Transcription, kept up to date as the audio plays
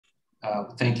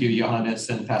Thank you, Johannes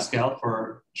and Pascal,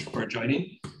 for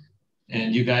joining.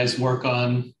 And you guys work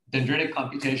on dendritic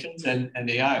computations and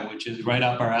AI, which is right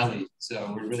up our alley.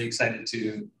 So we're really excited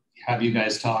to have you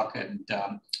guys talk, and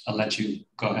I'll let you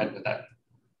go ahead with that.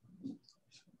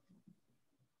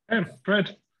 Okay,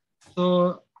 great.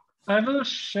 So I will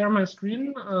share my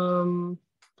screen.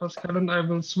 Pascal and I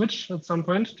will switch at some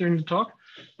point during the talk.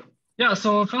 Yeah,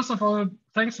 so first of all,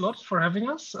 thanks a lot for having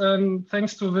us. And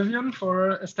thanks to Vivian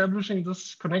for establishing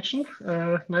this connection.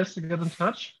 Nice to get in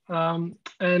touch.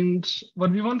 And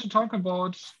what we want to talk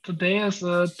about today is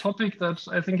a topic that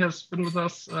I think has been with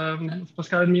us,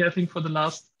 Pascal and me, I think for the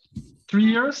last 3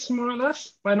 years, more or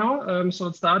less, by now. So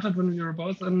it started when we were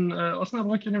both in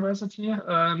Osnabrück University.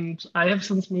 And I have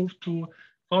since moved to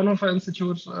Fraunhofer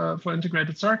Institute for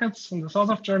Integrated Circuits in the south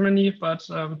of Germany. But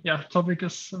yeah, topic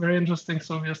is very interesting.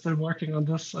 So we are still working on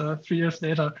this 3 years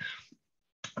later.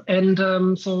 And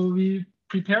so we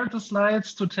prepared the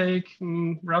slides to take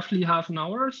roughly half an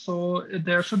hour. So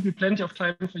there should be plenty of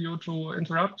time for you to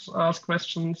interrupt, ask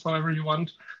questions, however you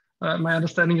want. My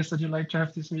understanding is that you like to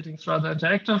have these meetings rather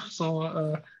interactive.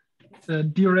 So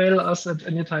derail us at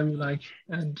any time you like.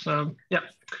 And yeah.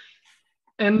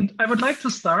 And I would like to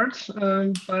start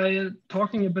by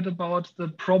talking a bit about the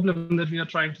problem that we are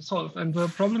trying to solve. And the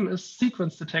problem is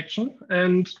sequence detection.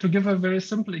 And to give a very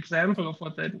simple example of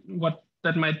what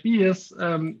that might be is,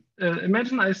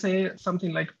 imagine I say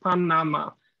something like Panama.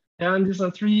 And these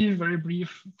are 3 very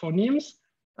brief phonemes.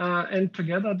 And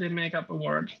together they make up a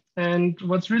word. And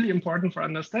what's really important for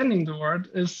understanding the word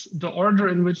is the order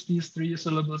in which these 3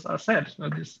 syllables are said,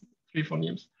 or these 3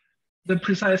 phonemes. The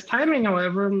precise timing,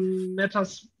 however,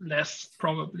 matters less,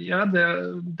 probably. Yeah?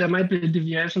 There might be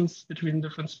deviations between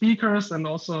different speakers, and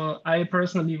also I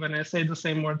personally, when I say the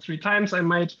same word 3 times, I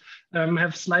might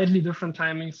have slightly different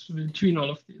timings between all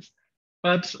of these.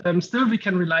 But still, we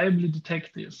can reliably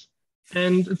detect these.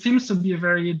 And it seems to be a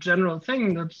very general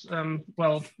thing that,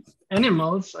 well,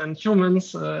 animals and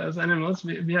humans as animals,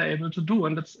 we are able to do.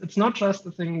 And it's not just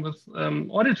a thing with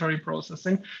auditory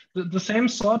processing. The same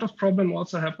sort of problem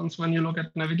also happens when you look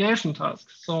at navigation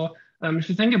tasks. So if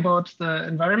you think about the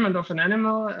environment of an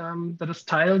animal that is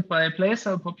tiled by place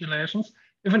cell populations,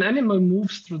 if an animal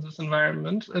moves through this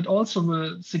environment, it also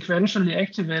will sequentially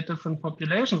activate different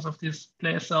populations of these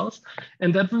place cells.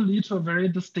 And that will lead to a very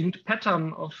distinct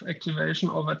pattern of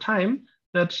activation over time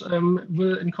that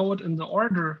will encode in the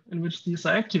order in which these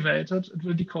are activated. It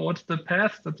will decode the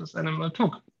path that this animal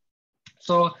took.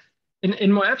 So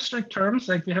in more abstract terms,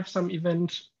 like we have some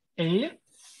event A,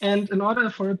 and in order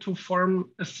for it to form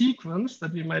a sequence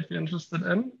that we might be interested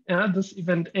in, this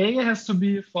event A has to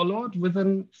be followed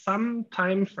within some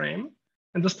time frame.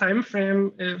 And this time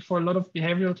frame for a lot of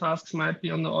behavioral tasks might be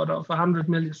on the order of 100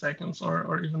 milliseconds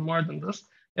or even more than this.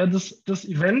 This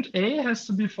event A has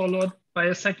to be followed by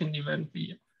a second event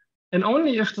B. And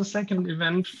only if the second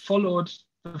event followed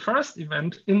the first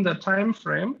event in that time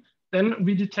frame, then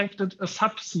we detected a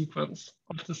subsequence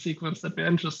of the sequence that we're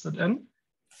interested in.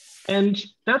 And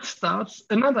that starts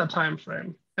another time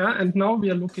frame. And now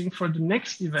we are looking for the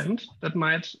next event that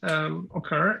might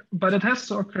occur, but it has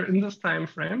to occur in this time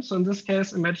frame. So in this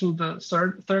case, imagine the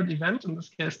third event, in this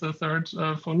case, the third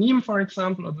phoneme, for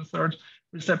example, or the third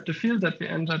receptive field that we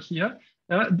entered here.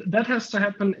 That has to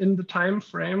happen in the time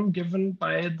frame given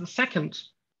by the second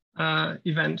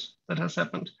event that has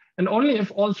happened. And only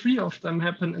if all 3 of them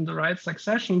happen in the right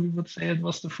succession, we would say it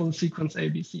was the full sequence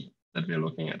ABC that we're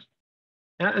looking at.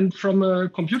 Yeah, and from a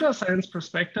computer science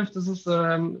perspective, this is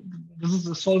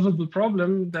a solvable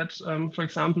problem that, for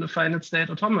example, a finite state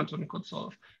automaton could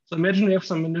solve. So imagine we have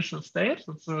some initial state,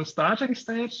 that's a starting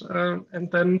state,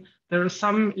 and then there is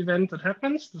some event that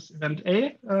happens, this event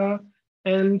A,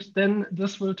 and then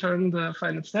this will turn the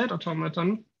finite state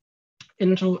automaton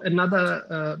into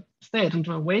another state,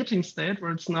 into a waiting state,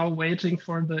 where it's now waiting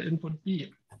for the input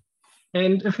B.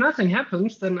 And if nothing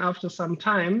happens, then after some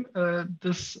time,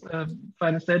 this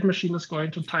finite state machine is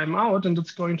going to time out, and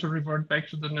it's going to revert back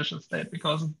to the initial state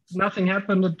because nothing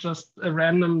happened. It just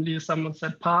randomly someone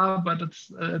said pa, but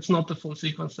it's not the full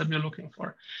sequence that we're looking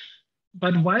for.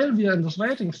 But while we are in this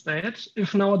waiting state,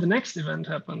 if now the next event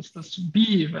happens, this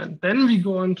B event, then we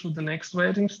go into the next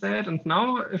waiting state. And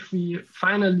now if we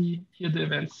finally hear the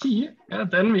event C,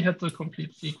 then we hit the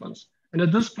complete sequence. And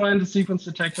at this point, the sequence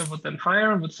detector would then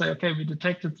fire, would say, okay, we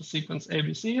detected the sequence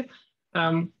ABC,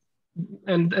 and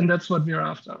that's what we're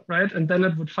after, right? And then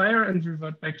it would fire and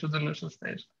revert back to the initial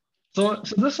state. So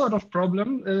this sort of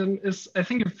problem is, I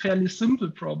think, a fairly simple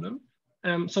problem.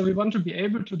 So we want to be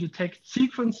able to detect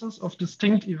sequences of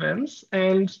distinct events,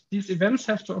 and these events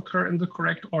have to occur in the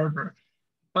correct order.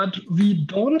 but we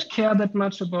don't care that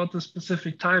much about the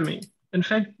specific timing. In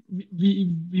fact,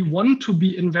 we want to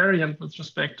be invariant with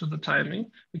respect to the timing,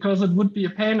 because it would be a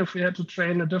pain if we had to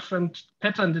train a different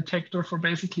pattern detector for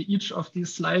basically each of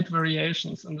these slight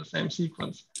variations in the same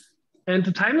sequence. And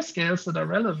the timescales that are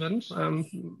relevant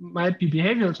might be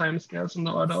behavioral timescales in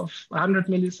the order of 100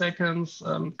 milliseconds,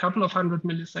 a couple of 100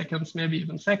 milliseconds, maybe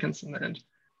even seconds in the end.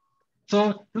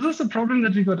 So this is a problem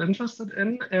that we got interested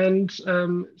in. And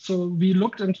so we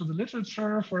looked into the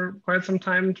literature for quite some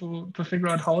time to figure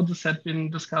out how this had been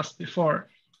discussed before.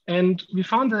 And we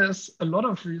found there's a lot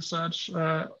of research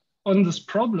on this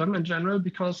problem in general,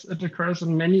 because it occurs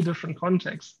in many different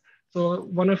contexts. So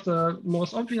one of the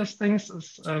most obvious things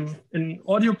is in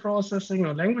audio processing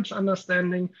or language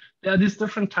understanding, there are these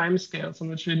different timescales in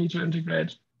which we need to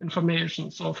integrate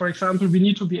information. So for example, we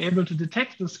need to be able to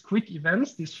detect these quick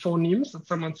events, these phonemes that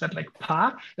someone said like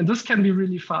pa, and this can be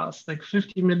really fast, like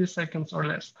 50 milliseconds or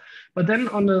less. But then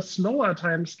on a slower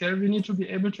time scale, we need to be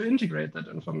able to integrate that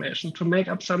information to make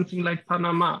up something like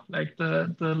Panama, like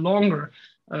the longer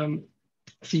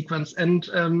sequence. And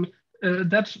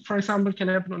that, for example, can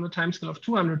happen on a time scale of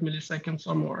 200 milliseconds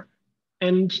or more.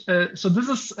 And so this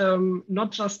is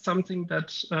not just something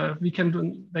that we can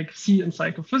do, like see in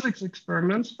psychophysics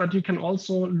experiments, but you can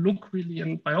also look really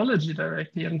in biology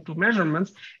directly and do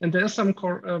measurements. And there is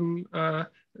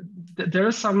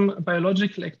some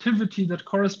biological activity that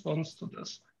corresponds to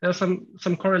this. There's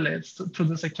some correlates to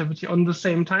this activity on the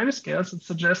same time scales. It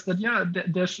suggests that, yeah,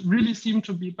 there really seem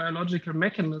to be biological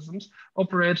mechanisms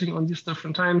operating on these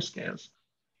different time scales.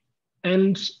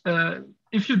 And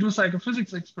if you do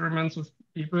psychophysics experiments with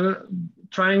people,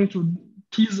 trying to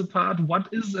tease apart what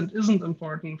is and isn't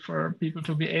important for people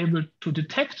to be able to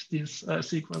detect these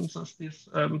sequences, these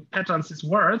patterns, these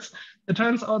words, it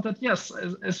turns out that yes,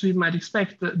 as we might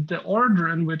expect, the order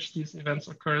in which these events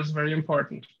occur is very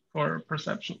important for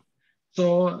perception.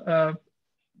 So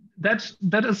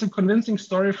that is a convincing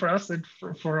story for us that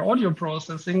for audio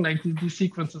processing, like these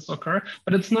sequences occur,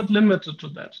 but it's not limited to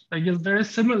that. Like a very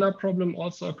similar problem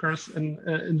also occurs in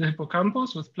the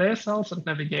hippocampus with play cells and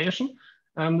navigation.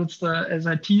 That's the, as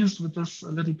I teased with this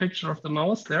little picture of the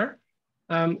mouse there.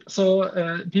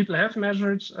 So people have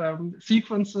measured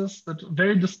sequences, that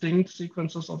very distinct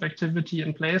sequences of activity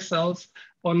in play cells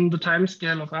on the time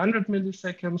scale of 100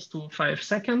 milliseconds to 5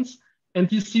 seconds. And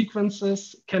these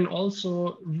sequences can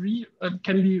also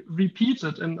can be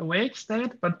repeated in awake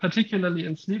state, but particularly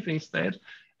in sleeping state,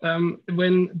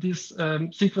 when these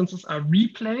sequences are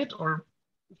replayed, or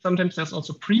sometimes there's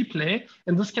also pre-play.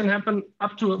 And this can happen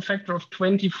up to a factor of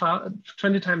 20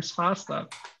 times faster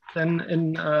than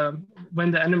in,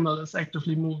 when the animal is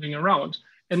actively moving around.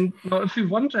 And now if we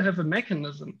want to have a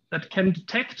mechanism that can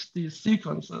detect these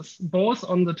sequences, both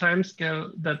on the time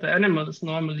scale that the animal is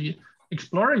normally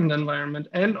exploring the environment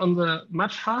and on the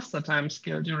much faster time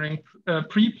scale during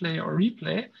pre-play or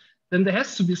replay, then there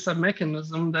has to be some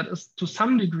mechanism that is to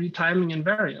some degree timing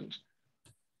invariant.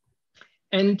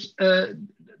 And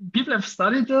people have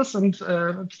studied this and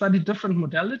studied different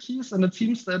modalities, and it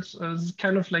seems that it's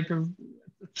kind of like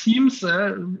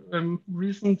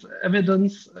recent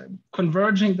evidence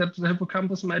converging that the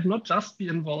hippocampus might not just be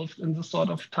involved in this sort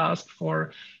of task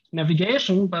for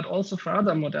navigation, but also for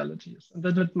other modalities. And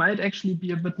that it might actually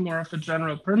be a bit more of a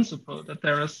general principle, that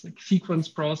there is like sequence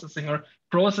processing or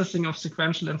processing of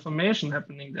sequential information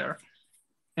happening there.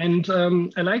 And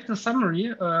I like the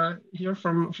summary here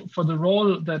for the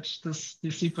role that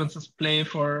these sequences play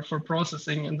for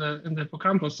processing in the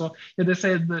hippocampus. So here they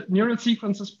say the neural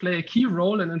sequences play a key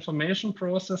role in information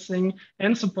processing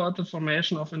and support the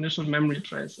formation of initial memory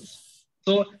traces.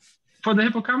 So for the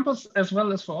hippocampus, as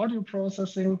well as for audio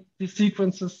processing, these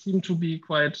sequences seem to be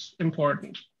quite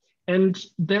important. And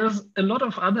there's a lot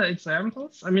of other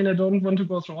examples. I mean, I don't want to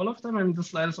go through all of them. I mean, this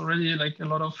slide is already like a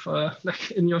lot of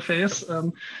like in your face,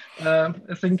 I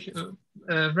think,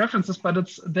 references,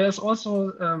 but there's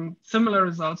also similar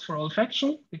results for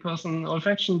olfaction, because in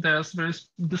olfaction, there's very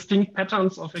distinct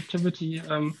patterns of activity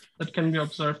that can be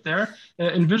observed there.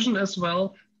 In vision as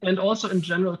well. And also in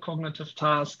general cognitive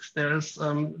tasks, there's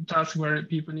tasks where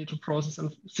people need to process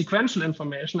sequential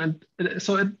information. And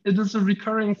so it is a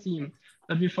recurring theme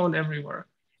that we found everywhere.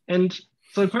 And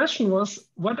so the question was,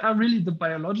 what are really the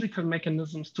biological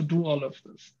mechanisms to do all of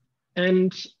this?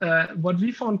 And what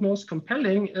we found most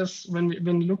compelling is when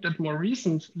we looked at more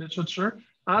recent literature,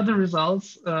 are the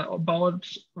results about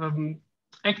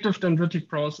active dendritic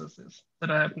processes that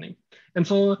are happening. And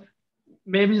so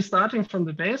maybe starting from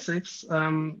the basics,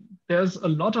 there's a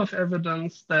lot of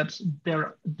evidence that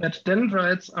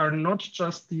dendrites are not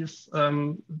just these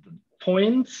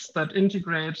points that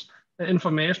integrate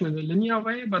information in a linear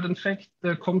way, but in fact,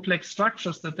 the complex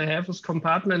structures that they have is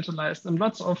compartmentalized in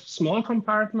lots of small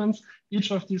compartments.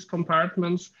 Each of these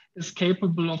compartments is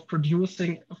capable of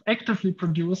actively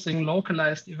producing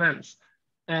localized events.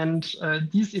 And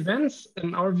these events,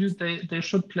 in our view, they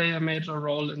should play a major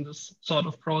role in this sort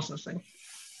of processing.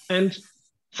 And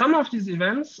some of these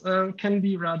events can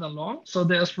be rather long. So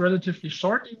there's relatively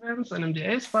short events,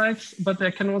 NMDA spikes, but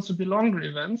there can also be longer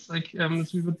events, like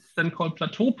as we would then call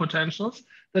plateau potentials,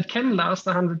 that can last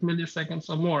 100 milliseconds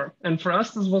or more. And for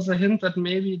us, this was a hint that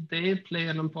maybe they play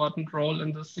an important role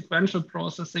in the sequential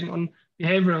processing on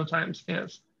behavioral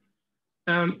timescales.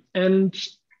 And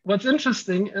what's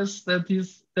interesting is that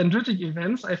these dendritic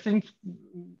events, I think,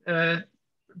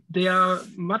 they are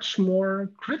much more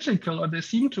critical, or they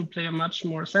seem to play a much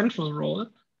more central role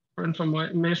for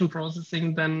information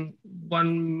processing than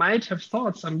one might have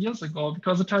thought some years ago,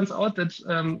 because it turns out that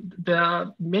there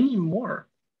are many more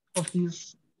of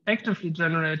these actively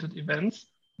generated events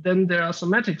than there are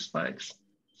somatic spikes.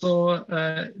 So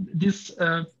these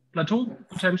plateau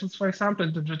potentials, for example,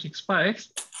 and dendritic spikes,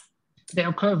 they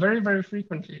occur very, very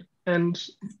frequently. And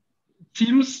it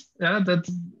seems that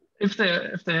if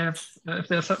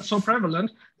they're so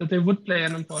prevalent, that they would play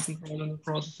an important role in the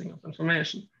processing of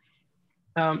information.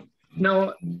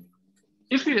 Now,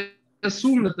 if we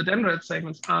assume that the dendrite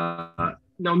segments are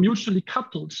now mutually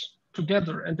coupled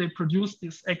together and they produce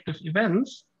these active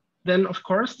events, then of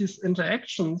course these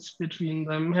interactions between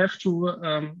them have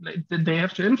to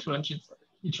influence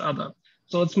each other.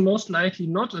 So it's most likely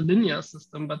not a linear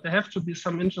system, but there have to be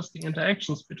some interesting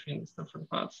interactions between these different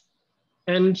parts.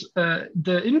 And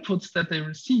the inputs that they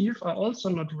receive are also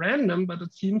not random, but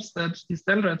it seems that these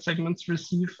dendrite segments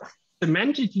receive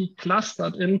semantically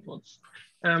clustered inputs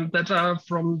that are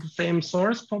from the same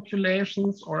source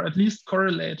populations or at least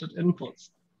correlated inputs.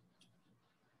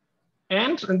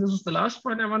 And this is the last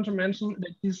point I want to mention,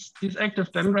 that these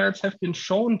active dendrites have been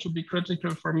shown to be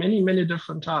critical for many, many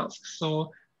different tasks.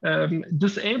 So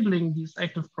disabling these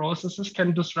active processes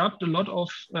can disrupt a lot of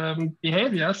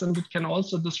behaviors, and it can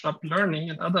also disrupt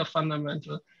learning and other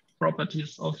fundamental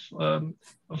properties of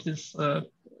these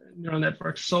neural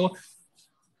networks. So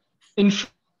in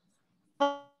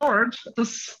short,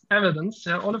 this evidence,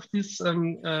 all of this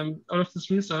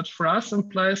research for us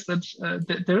implies that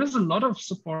there is a lot of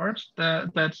support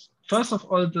that first of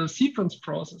all, the sequence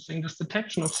processing, this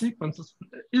detection of sequences,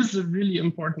 is a really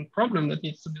important problem that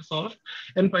needs to be solved.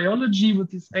 And biology with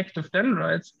these active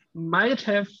dendrites might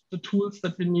have the tools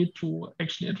that we need to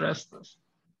actually address this.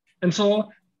 And so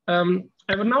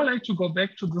I would now like to go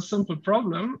back to the simple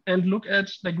problem and look at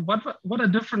like what are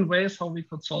different ways how we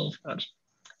could solve that.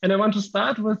 And I want to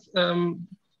start with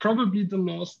probably the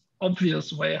most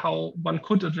obvious way how one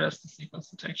could address the sequence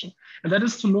detection. And that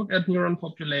is to look at neuron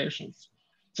populations.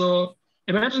 So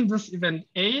imagine this event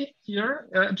A here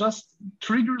just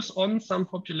triggers on some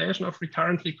population of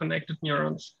recurrently connected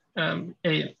neurons,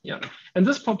 A here. And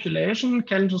this population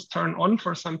can just turn on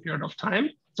for some period of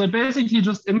time. So it basically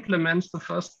just implements the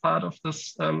first part of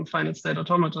this finite state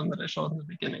automaton that I showed in the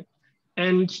beginning.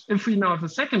 And if we now have a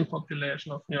second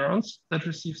population of neurons that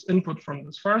receives input from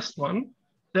this first one,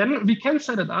 then we can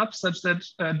set it up such that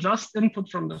just input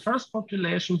from the first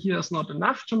population here is not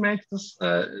enough to make this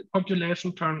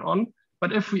population turn on.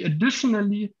 But if we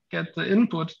additionally get the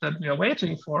input that we are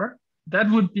waiting for, that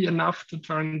would be enough to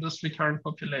turn this recurrent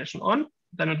population on.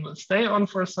 Then it will stay on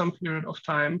for some period of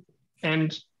time.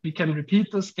 And we can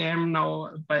repeat this game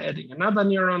now by adding another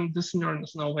neuron. This neuron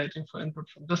is now waiting for input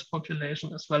from this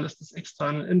population as well as this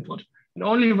external input. And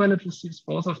only when it receives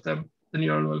both of them, the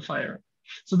neuron will fire.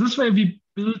 So this way we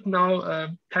build now a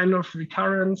kind of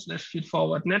recurrent /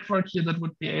 feed-forward network here that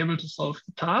would be able to solve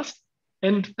the task.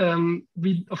 And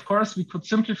of course, we could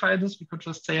simplify this. We could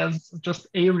just say it's just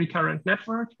a recurrent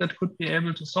network that could be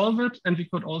able to solve it. And we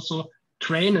could also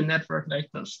train a network like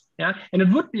this. Yeah, and it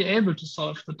would be able to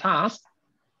solve the task.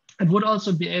 It would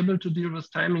also be able to deal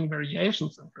with timing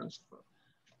variations in principle.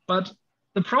 But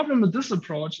the problem with this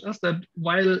approach is that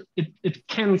while it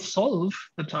can solve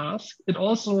the task, it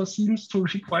also seems to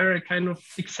require a kind of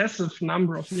excessive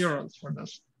number of neurons for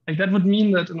this. Like that would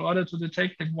mean that in order to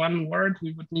detect like one word,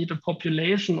 we would need a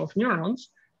population of neurons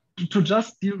to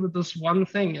just deal with this one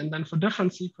thing. And then for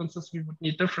different sequences, we would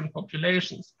need different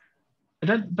populations.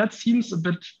 That seems a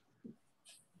bit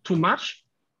too much.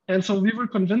 And so we were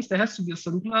convinced there has to be a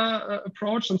simpler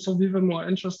approach. And so we were more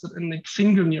interested in like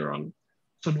single neuron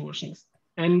solutions.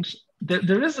 And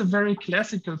there is a very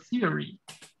classical theory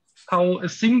how a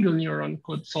single neuron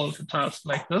could solve a task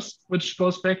like this, which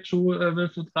goes back to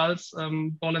Wilfried Thrall's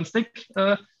ball and stick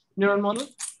neuron model.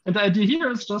 And the idea here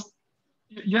is just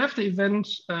you have the event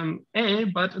A,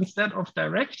 but instead of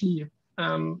directly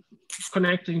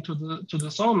connecting to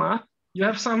the soma, you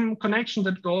have some connection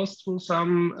that goes through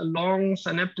some long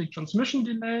synaptic transmission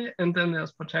delay, and then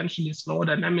there's potentially slow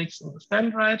dynamics in the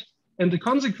dendrite. And the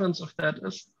consequence of that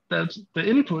is that the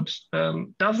input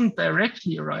doesn't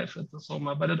directly arrive at the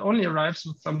soma, but it only arrives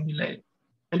with some delay.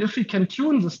 And if we can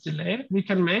tune this delay, we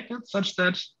can make it such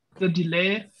that the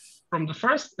delay from the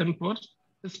first input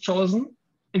is chosen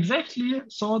exactly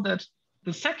so that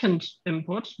the second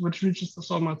input, which reaches the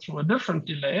soma through a different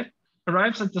delay,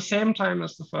 arrives at the same time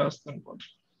as the first input.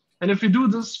 And if we do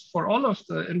this for all of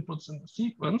the inputs in the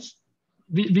sequence,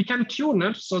 we can tune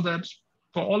it so that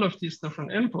for all of these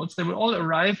different inputs, they will all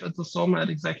arrive at the soma at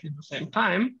exactly the same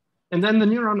time. And then the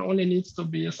neuron only needs to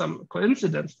be some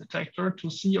coincidence detector to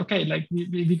see, okay, like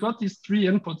we got these 3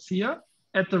 inputs here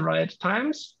at the right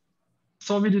times,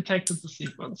 so we detected the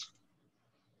sequence.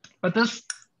 But this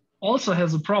also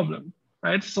has a problem,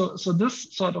 right? So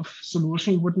this sort of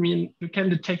solution would mean you can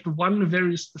detect one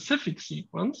very specific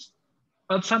sequence,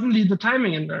 but suddenly the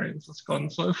timing invariance is gone.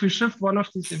 So if we shift one of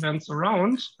these events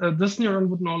around, this neuron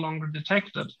would no longer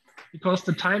detect it because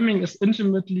the timing is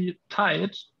intimately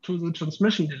tied to the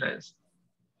transmission delays.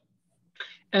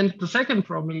 And the second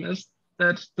problem is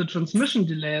that the transmission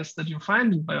delays that you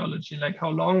find in biology, like how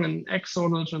long an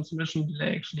axonal transmission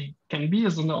delay actually can be,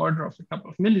 is on the order of a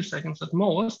couple of milliseconds at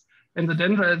most. And the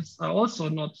dendrites are also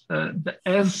not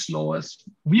as slow as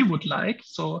we would like.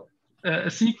 So a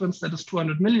sequence that is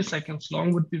 200 milliseconds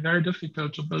long would be very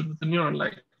difficult to build with a neuron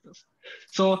like this.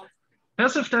 So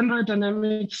passive dendrite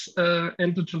dynamics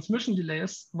and the transmission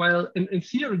delays, while in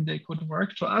theory they could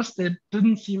work, to us they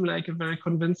didn't seem like a very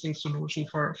convincing solution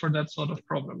for that sort of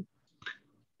problem.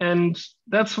 And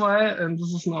that's why, and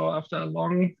this is now after a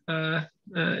long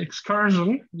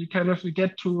excursion, we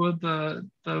get to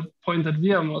the point that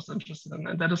we are most interested in,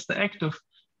 and that is the active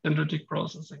dendritic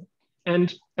processing.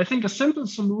 And I think a simple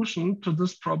solution to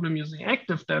this problem using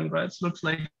active dendrites looks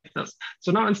like this.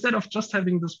 So now instead of just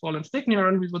having this ball and stick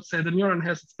neuron, we would say the neuron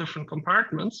has its different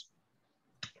compartments,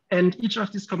 and each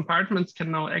of these compartments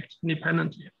can now act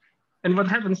independently. And what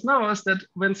happens now is that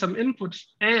when some input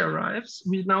A arrives,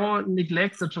 we now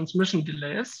neglect the transmission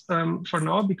delays for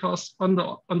now, because on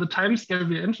the time scale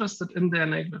we're interested in, they're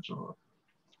negligible.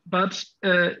 But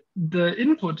the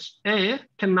input A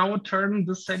can now turn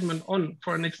this segment on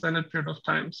for an extended period of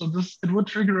time. So it would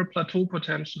trigger a plateau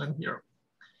potential in here.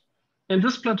 And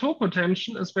this plateau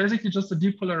potential is basically just a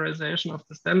depolarization of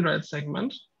this dendrite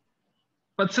segment.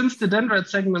 But since the dendrite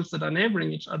segments that are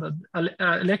neighboring each other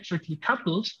are electrically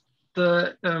coupled,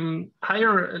 the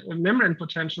higher membrane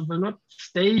potential will not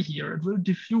stay here. It will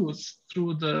diffuse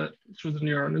through the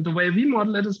neuron. And the way we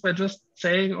model it is by just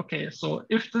saying, okay, so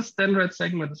if this dendrite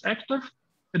segment is active,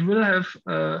 it will have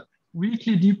a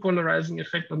weakly depolarizing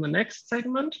effect on the next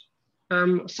segment.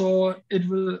 So it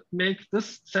will make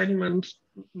this segment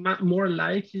more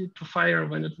likely to fire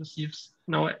when it receives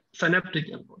now synaptic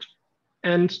input.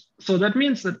 And so that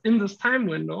means that in this time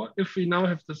window, if we now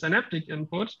have the synaptic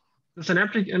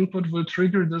input will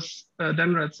trigger this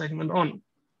dendrite segment on.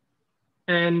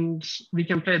 And we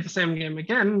can play the same game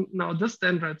again. Now this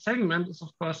dendrite segment is of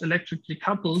course electrically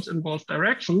coupled in both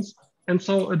directions. And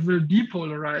so it will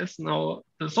depolarize now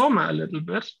the soma a little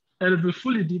bit, and it will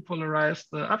fully depolarize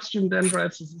the upstream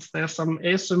dendrites. There's some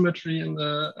asymmetry in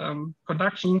the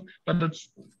conduction, but it's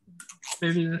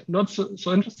maybe not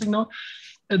so interesting now.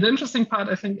 The interesting part,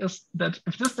 I think, is that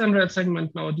if this dendrite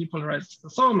segment now depolarizes the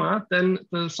soma, then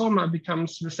the soma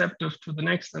becomes receptive to the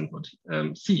next input,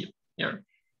 C here.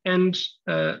 And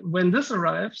when this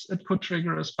arrives, it could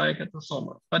trigger a spike at the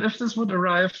soma. But if this would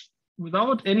arrive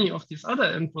without any of these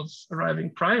other inputs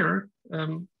arriving prior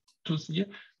to C,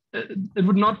 it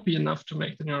would not be enough to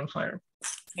make the neuron fire.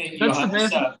 Hey,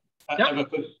 Johannes, I have a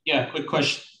quick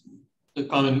question, a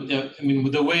comment. I mean,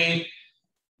 with the way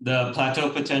the plateau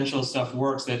potential stuff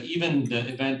works, that even the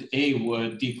event A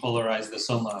would depolarize the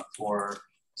soma for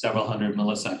several hundred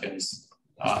milliseconds,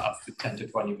 up to 10 to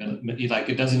 20 minutes. Like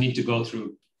it doesn't need to go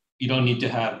through, you don't need to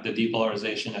have the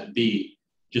depolarization at B.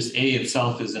 Just A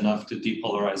itself is enough to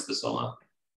depolarize the soma.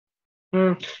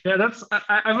 Yeah,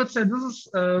 I would say this is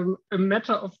a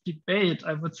matter of debate,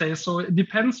 I would say. So it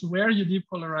depends where you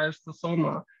depolarize the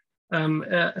soma. Where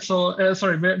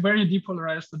you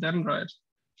depolarize the dendrite.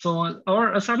 So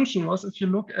our assumption was, if you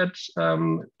look at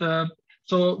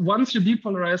so once you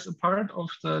depolarize a part of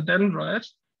the dendrite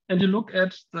and you look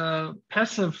at the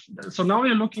passive, so now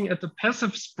you're looking at the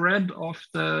passive spread of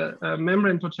the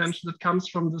membrane potential that comes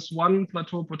from this one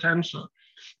plateau potential.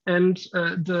 And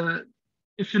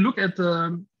if you look at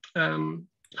the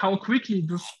how quickly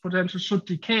this potential should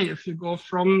decay if you go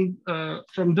from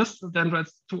distal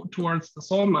dendrites towards the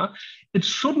soma. It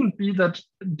shouldn't be that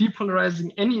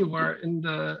depolarizing anywhere in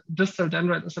the distal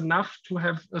dendrite is enough to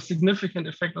have a significant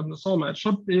effect on the soma. It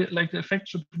should be like the effect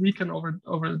should weaken over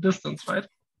the distance, right?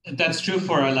 That's true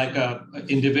for like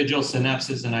individual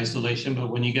synapses in isolation, but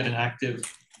when you get an active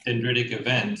dendritic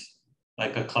event,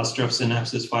 like a cluster of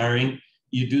synapses firing,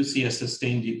 you do see a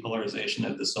sustained depolarization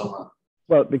of the soma.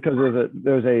 Well, because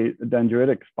there's a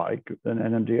dendritic spike, an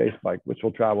NMDA spike, which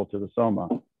will travel to the soma.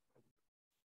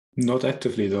 Not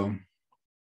actively, though.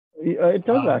 It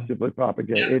does actively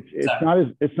propagate. Yeah,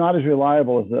 it's not as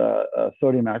reliable as a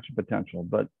sodium action potential,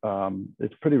 but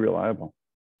it's pretty reliable.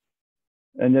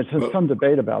 And there's some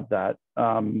debate about that,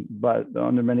 but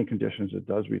under many conditions, it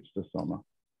does reach the soma.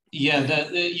 Yeah,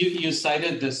 you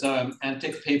cited this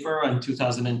Antic paper in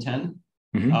 2010.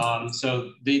 Mm-hmm.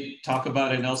 So they talk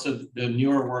about it, and also the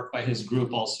newer work by his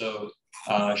group also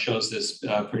shows this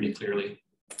pretty clearly.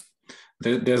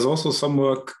 There's also some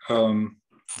work, losing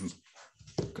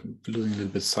a little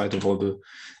bit sight of all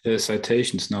the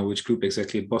citations now, which group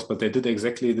exactly it was, but they did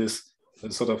exactly this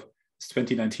sort of, it's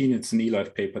 2019, it's an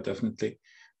eLife paper, definitely.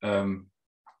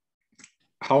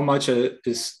 How much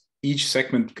is each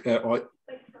segment, or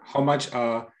how much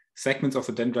are segments of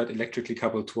a dendrite electrically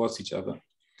coupled towards each other?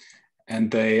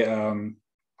 And they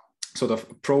sort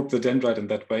of probe the dendrite in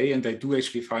that way, and they do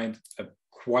actually find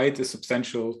quite a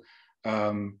substantial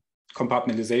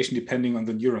compartmentalization depending on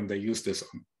the neuron they use this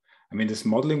on. I mean, this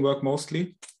modeling work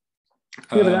mostly.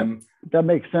 Yeah, but that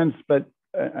makes sense, but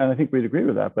and I think we'd agree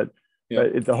with that. But, yeah.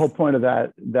 But the whole point of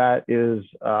that is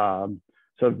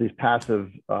sort of these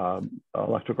passive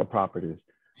electrical properties.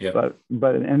 Yeah.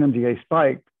 But an NMDA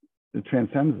spike, it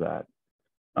transcends that.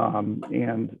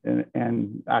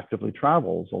 And actively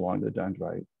travels along the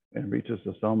dendrite and reaches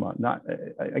the soma.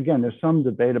 Again, there's some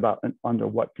debate about under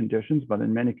what conditions, but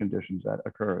in many conditions that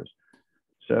occurs.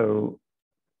 So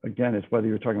again, it's whether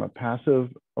you're talking about passive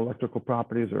electrical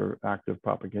properties or active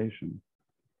propagation.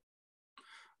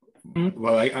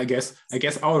 Well, I guess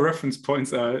our reference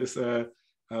points are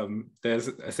there's,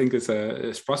 I think it's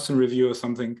a Sproston review or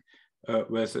something,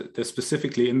 where there's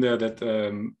specifically in there that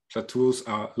plateaus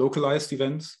are localized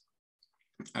events,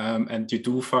 and you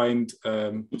do find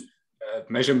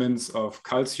measurements of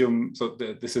calcium. So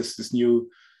this is this new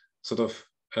sort of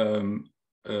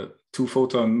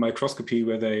 2-photon microscopy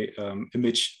where they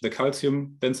image the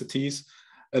calcium densities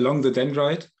along the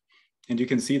dendrite, and you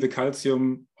can see the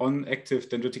calcium on active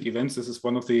dendritic events. This is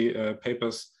one of the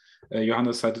papers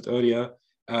Johannes cited earlier.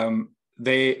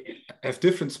 They have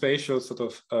different spatial sort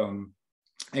of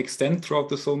extent throughout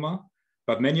the soma,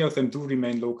 but many of them do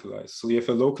remain localized. So you have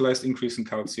a localized increase in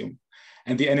calcium.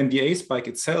 And the NMDA spike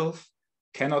itself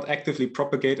cannot actively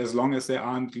propagate as long as there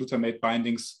aren't glutamate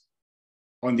bindings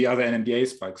on the other NMDA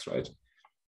spikes, right?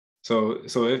 So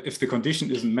if the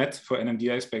condition isn't met for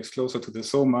NMDA spikes closer to the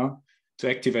soma to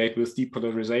activate with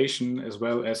depolarization as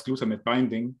well as glutamate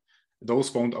binding,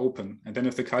 those won't open. And then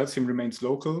if the calcium remains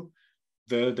local,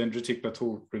 the dendritic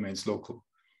plateau remains local.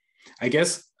 I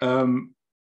guess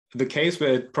the case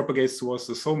where it propagates towards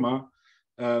the soma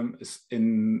is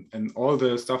in all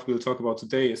the stuff we'll talk about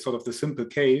today is sort of the simple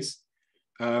case.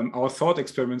 Our thought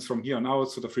experiments from here on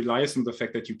out sort of relies on the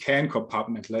fact that you can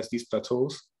compartmentalize these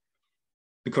plateaus,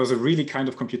 because a really kind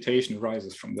of computation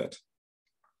arises from that.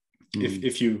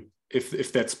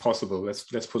 If that's possible, let's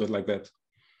put it like that.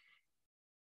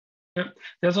 Yeah,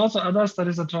 there's also other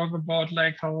studies that talk about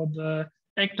like how the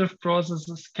active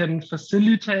processes can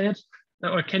facilitate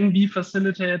or can be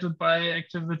facilitated by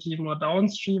activity more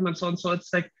downstream and so on. So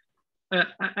it's like,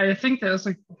 I think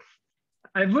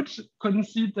I would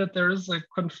concede that there is a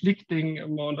conflicting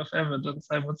amount of evidence,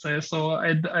 I would say. So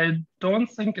I don't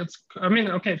think it's, I mean,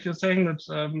 okay, if you're saying that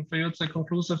for you it's a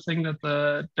conclusive thing that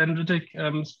the dendritic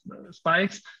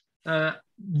spikes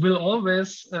will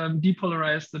always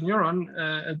depolarize the neuron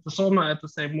at the soma at the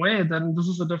same way, then this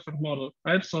is a different model,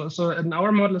 right? So in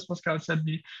our model, as Pascal said,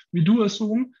 we do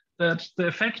assume that the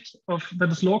effect of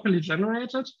that is locally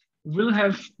generated will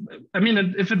have, I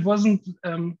mean, if it wasn't,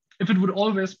 if it would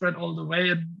always spread all the way,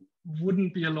 it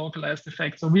wouldn't be a localized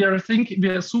effect. So we are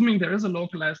assuming there is a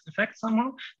localized effect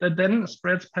somehow that then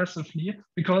spreads passively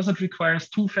because it requires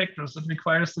two factors. It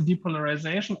requires the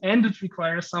depolarization and it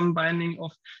requires some binding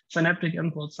of synaptic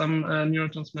input, some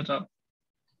neurotransmitter.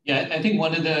 Yeah, I think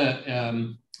one of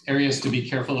the areas to be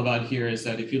careful about here is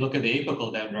that if you look at the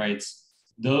apical dendrites,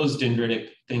 those dendritic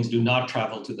things do not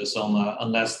travel to the soma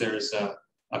unless there's a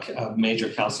major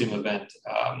calcium event.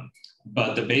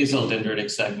 But the basal dendritic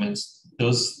segments,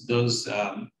 those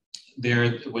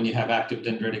there, when you have active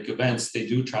dendritic events, they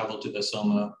do travel to the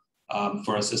soma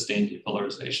for a sustained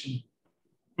depolarization.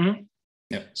 Mm-hmm.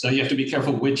 Yeah. So you have to be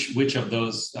careful which of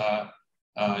those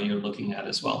you're looking at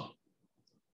as well.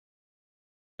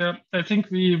 Yeah, I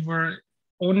think we were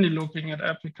only looking at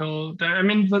apical. I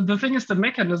mean, the thing is the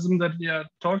mechanism that we are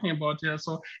talking about here.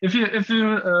 So if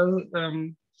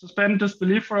you suspend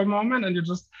disbelief for a moment and you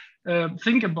just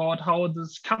think about how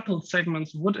these coupled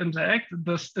segments would interact,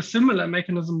 a similar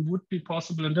mechanism would be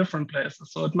possible in different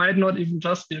places. So it might not even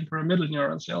just be in pyramidal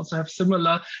neurons. You also have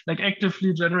similar, like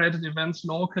actively generated events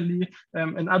locally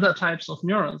in other types of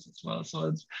neurons as well.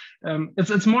 So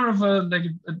it's more of a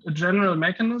general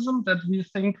mechanism that we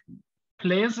think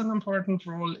plays an important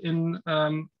role in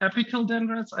apical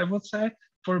dendrites, I would say.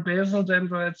 For basal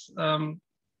dendrites,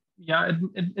 yeah,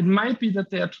 it might be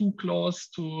that they are too close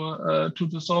to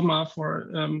the soma for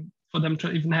them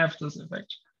to even have this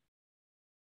effect.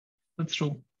 That's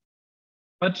true.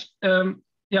 But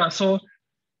yeah, so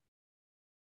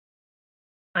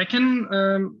I can.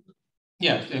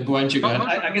 Yeah, why don't you go ahead?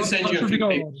 I can send you a few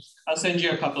papers. I'll send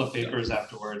you a couple of papers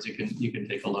afterwards. You can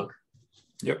take a look.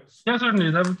 Yep. Yeah, certainly.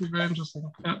 That would be very interesting.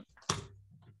 Yeah.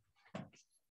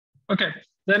 Okay.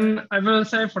 Then I will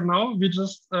say for now, we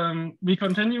just we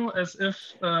continue as if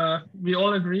we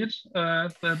all agreed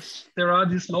that there are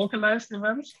these localized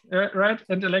events, right?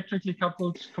 And electrically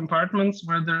coupled compartments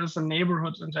where there is a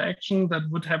neighborhood interaction that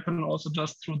would happen also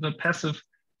just through the passive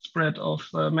spread of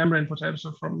membrane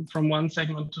potential from one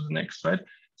segment to the next, right?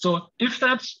 So if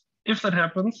that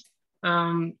happens,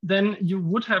 then you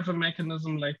would have a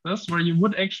mechanism like this where you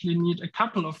would actually need a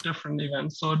couple of different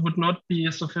events. So it would not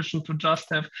be sufficient to just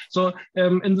have. So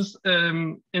in the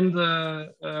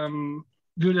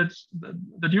view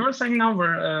that you were saying now,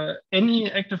 where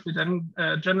any actively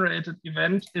generated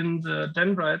event in the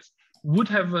dendrites would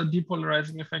have a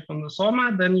depolarizing effect on the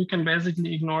soma, then you can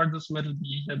basically ignore this middle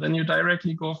B here. Then you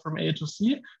directly go from A to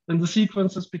C. Then the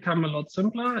sequences become a lot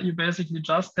simpler. You basically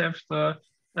just have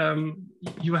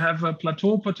you have a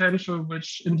plateau potential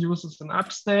which induces an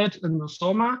upstate in the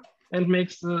soma and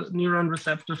makes the neuron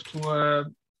receptive to a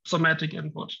somatic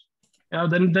input. Yeah,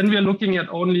 then we are looking at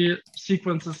only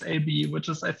sequences AB, which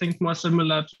is, I think, more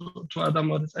similar to other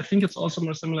models. I think it's also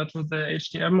more similar to the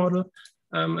HTM model.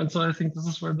 And so I think this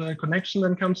is where the connection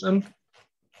then comes in.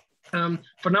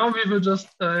 For now, we will just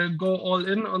go all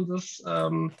in on this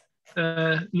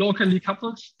locally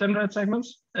coupled dendrite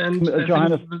segments. And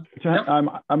Johannes,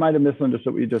 I might have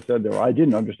misunderstood what you just said there. Or I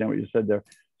didn't understand what you said there.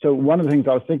 So one of the things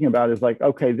I was thinking about is like,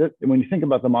 okay, when you think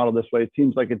about the model this way, it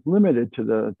seems like it's limited to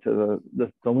the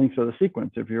length of the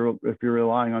sequence. If you're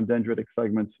relying on dendritic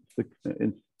segments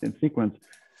in sequence,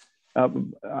 I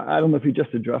don't know if you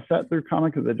just addressed that through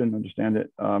comment because I didn't understand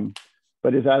it.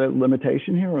 But is that a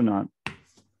limitation here or not?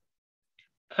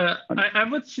 I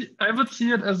would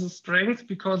see it as a strength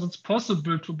because it's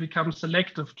possible to become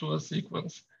selective to a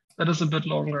sequence that is a bit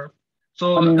longer.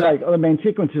 So I mean, like the main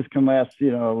sequences can last,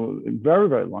 very,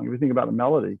 very long. If you think about a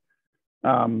melody,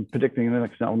 predicting the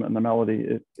next element in the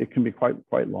melody, it can be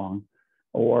quite long,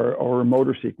 or a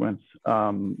motor sequence,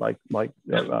 like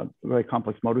a very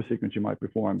complex motor sequence you might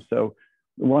perform. So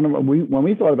when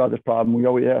we thought about this problem,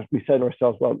 we said to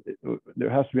ourselves, well, there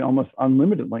has to be almost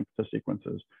unlimited length to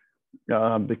sequences.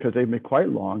 Because they've been quite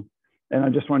long. And I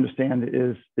just want to understand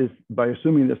is by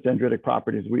assuming this dendritic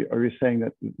properties, are you saying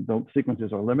that the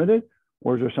sequences are limited,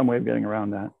 or is there some way of getting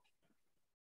around that?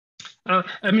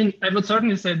 I mean, I would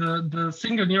certainly say the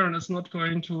single neuron is not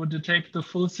going to detect the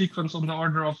full sequence on the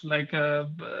order of like a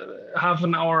half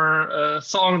an hour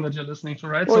song that you're listeking to,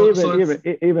 right? Or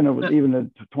even a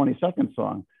 20-second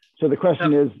song. So the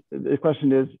question is,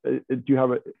 do you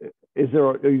have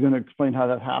are you going to explain how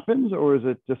that happens, or is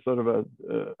it just sort of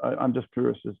I'm just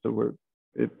curious as to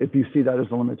if you see that as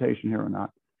a limitation here or not.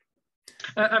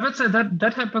 I would say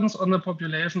that happens on the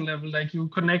population level, like you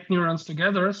connect neurons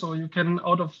together, so you can,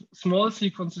 out of small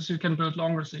sequences, you can build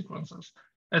longer sequences.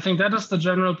 I think that is the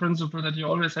general principle that you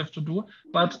always have to do.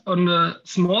 But on the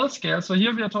small scale, so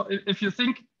here we are talking, if you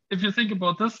think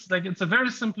about this, like it's a very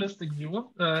simplistic view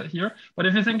here, but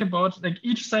if you think about like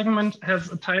each segment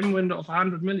has a time window of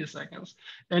 100 milliseconds,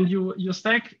 and you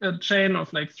stack a chain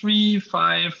of like 3,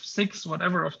 5, 6,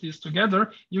 whatever of these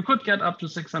together, you could get up to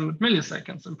 600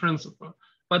 milliseconds in principle.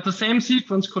 But the same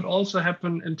sequence could also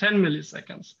happen in 10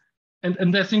 milliseconds.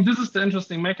 And I think this is the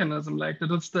interesting mechanism, like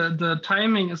that it's the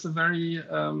timing is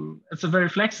it's a very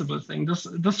flexible thing.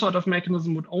 This sort of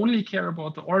mechanism would only care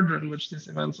about the order in which these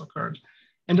events occurred.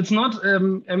 And it's not,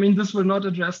 I mean, this will not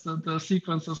address the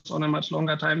sequences on a much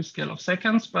longer time scale of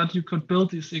seconds, but you could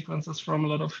build these sequences from a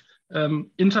lot of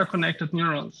interconnected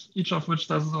neurons, each of which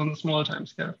does it on a small time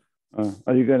scale.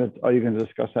 Are you gonna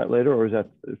discuss that later, or is that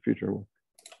future?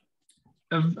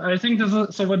 I think this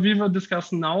is, so what we will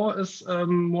discuss now is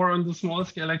more on the small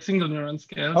scale, like single neuron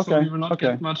scale. Okay. So we will not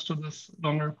get much to this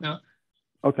longer. Yeah.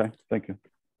 Okay, thank you.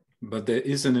 But there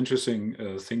is an interesting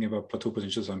thing about plateau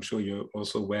potentials. I'm sure you're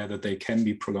also aware that they can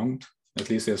be prolonged. At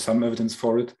least there's some evidence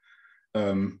for it,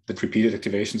 that repeated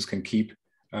activations can keep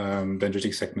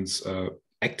dendritic segments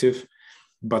active,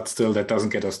 but still that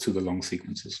doesn't get us to the long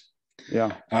sequences.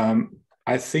 Yeah.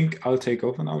 I think I'll take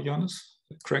over now, Johannes,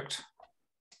 correct?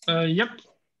 Yep,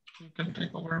 you can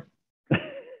take over.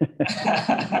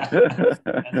 That's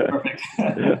perfect.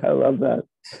 I love that.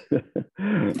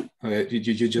 Okay,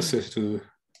 you just have to.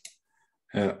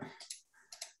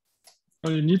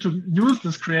 Well, you need to use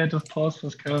this creative pause,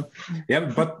 Pascal.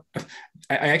 Yeah, but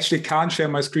I actually can't share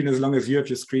my screen as long as you have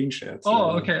your screen shared. So,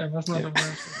 Oh, okay, I was not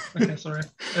aware. Okay, sorry.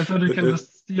 I thought you can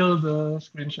just steal the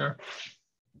screen share.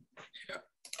 Yeah.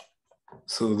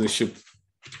 So this should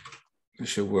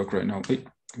work right now. Wait,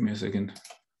 give me a second.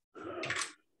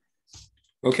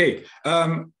 Okay,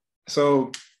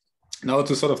 so now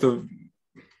to sort of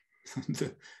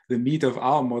the meat of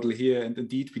our model here, and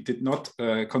indeed we did not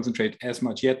concentrate as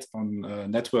much yet on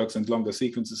networks and longer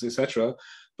sequences, etc.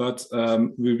 But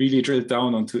we really drilled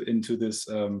down into this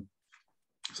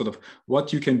sort of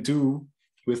what you can do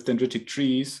with dendritic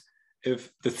trees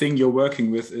if the thing you're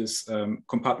working with is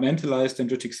compartmentalized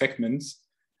dendritic segments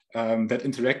that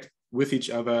interact with each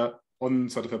other on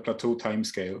sort of a plateau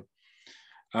timescale.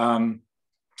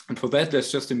 And for that,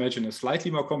 let's just imagine a slightly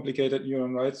more complicated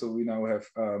neuron, right? So we now have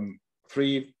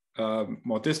 3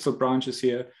 more distal branches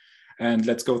here, and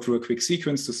let's go through a quick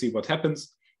sequence to see what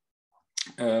happens.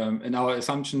 In our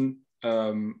assumption,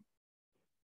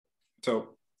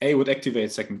 so A would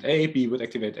activate segment A, B would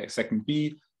activate segment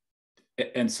B,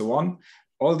 and so on.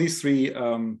 All these 3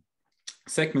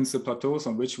 segments, the plateaus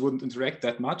on which wouldn't interact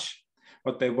that much.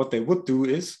 What they would do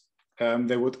is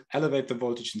they would elevate the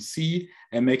voltage in C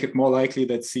and make it more likely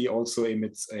that C also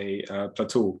emits a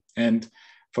plateau. And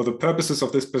for the purposes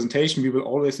of this presentation, we will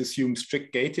always assume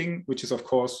strict gating, which is of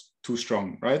course too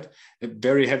strong, right? A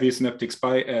very heavy synaptic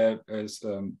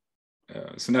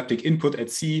synaptic input at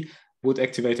C would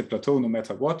activate a plateau no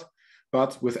matter what.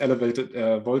 But with elevated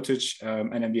voltage,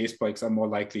 NMDA spikes are more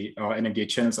likely, or NMDA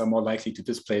channels are more likely to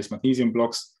displace magnesium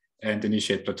blocks and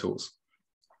initiate plateaus.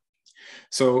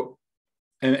 So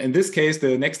in this case,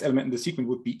 the next element in the sequence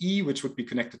would be E, which would be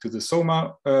connected to the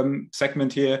soma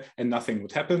segment here, and nothing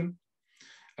would happen.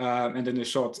 And in a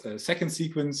short second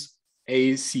sequence,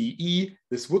 A, C, E,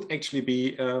 this would actually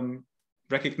be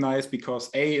recognized because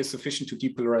A is sufficient to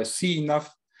depolarize C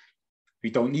enough. We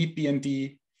don't need B and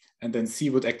D, and then C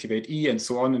would activate E and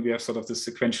so on, and we have sort of this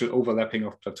sequential overlapping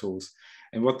of plateaus.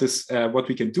 And what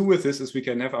we can do with this is we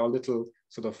can have our little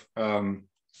sort of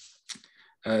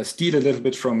steal a little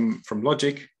bit from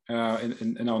logic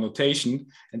in our notation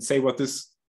and say what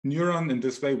this neuron in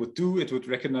this way would do. It would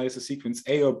recognize a sequence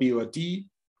A or B or D,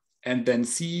 and then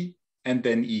C, and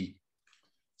then E,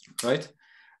 right?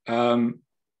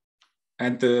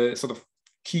 And the sort of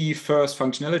key first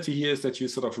functionality here is that you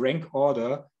sort of rank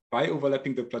order by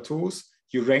overlapping the plateaus,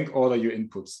 you rank order your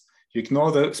inputs. You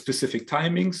ignore the specific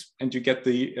timings and you get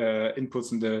the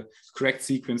inputs in the correct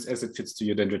sequence as it fits to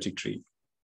your dendritic tree.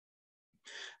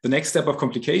 The next step of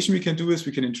complication we can do is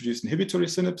we can introduce inhibitory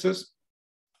synapses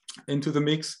into the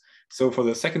mix. So for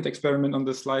the second experiment on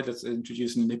the slide, let's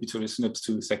introduce an inhibitory synapse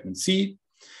to segment C.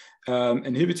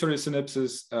 Inhibitory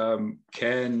synapses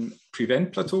can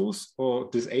prevent plateaus or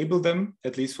disable them,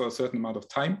 at least for a certain amount of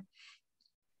time.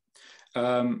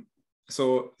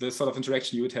 So the sort of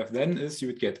interaction you would have then is you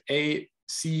would get A,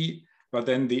 C, but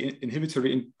then the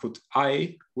inhibitory input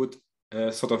I would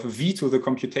sort of veto the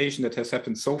computation that has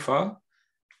happened so far.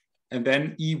 And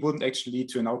then E wouldn't actually lead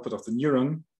to an output of the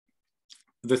neuron.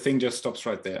 The thing just stops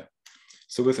right there.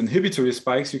 So with inhibitory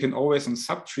spikes, you can always on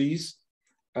subtrees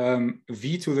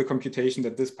veto the computation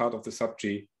that this part of the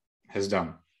subtree has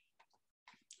done.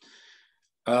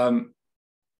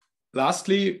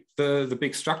 Lastly, the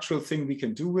big structural thing we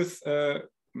can do with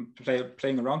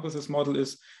playing around with this model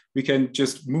is we can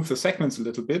just move the segments a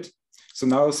little bit. So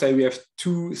now say we have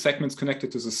 2 segments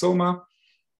connected to the soma.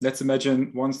 Let's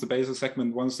imagine one's the basal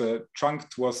segment, one's the trunk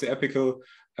towards the apical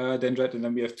dendrite, and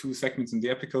then we have 2 segments in the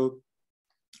apical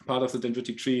part of the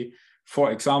dendritic tree,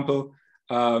 for example.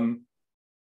 And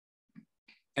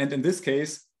in this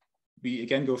case, we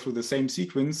again go through the same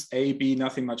sequence, A, B,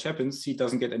 nothing much happens, C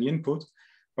doesn't get any input.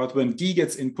 But when D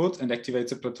gets input and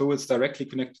activates a plateau, it's directly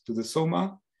connected to the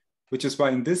soma, which is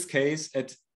why in this case,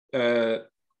 at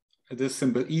this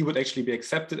symbol E would actually be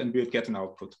accepted and we would get an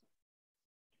output.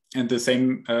 And the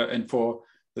same, and for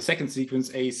the second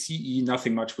sequence ACE,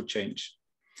 nothing much would change.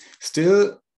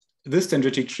 Still, this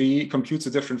dendritic tree computes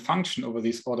a different function over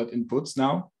these ordered inputs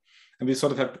now. And we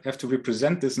sort of have to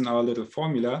represent this in our little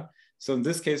formula. So in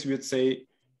this case, we would say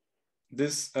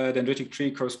this dendritic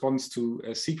tree corresponds to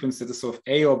a sequence that is sort of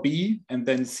A or B and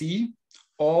then C,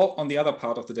 or on the other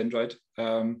part of the dendrite,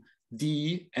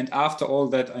 D. And after all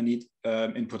that, I need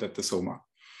input at the soma.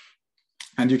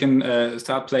 And you can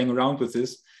start playing around with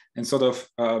this and sort of,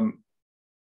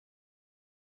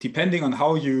 depending on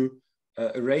how you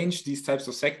arrange these types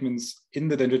of segments in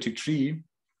the dendritic tree,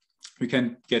 we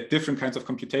can get different kinds of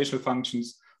computational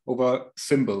functions over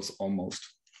symbols almost,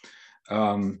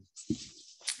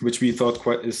 which we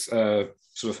thought is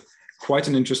sort of quite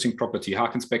an interesting property,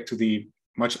 harkens back to the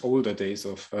much older days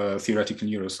of theoretical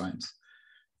neuroscience.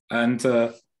 And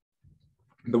the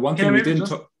one thing we didn't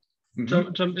talk...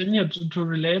 Jump in here to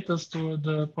relate this to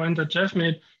the point that Jeff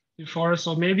made before.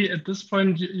 So maybe at this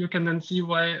point, you can then see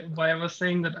why I was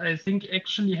saying that I think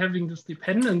actually having this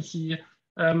dependency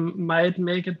might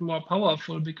make it more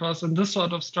powerful, because in this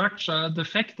sort of structure, the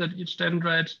fact that each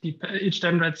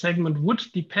dendrite segment would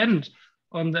depend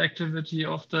on the activity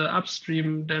of the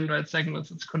upstream dendrite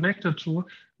segments it's connected to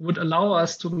would allow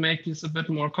us to make these a bit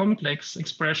more complex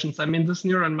expressions. I mean, this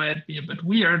neuron might be a bit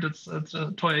weird. It's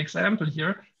a toy example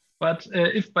here. But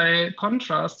if by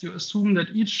contrast, you assume that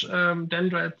each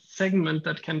dendrite segment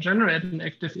that can generate an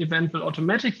active event will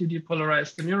automatically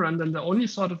depolarize the neuron, then the only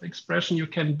sort of expression you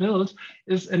can build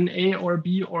is an A or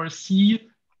B or C,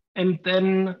 and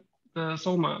then the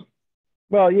soma.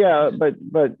 Well, yeah, but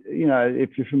you know,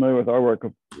 if you're familiar with our work,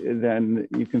 then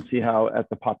you can see how at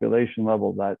the population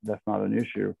level that's not an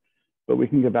issue. But we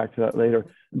can get back to that later.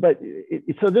 But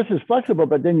so this is flexible,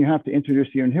 but then you have to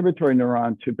introduce your inhibitory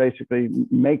neuron to basically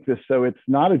make this so it's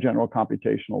not a general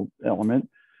computational element,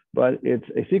 but it's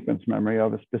a sequence memory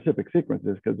of a specific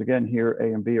sequences, because again, here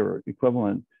A and B are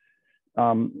equivalent.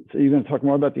 So you're going to talk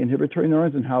more about the inhibitory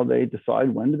neurons and how they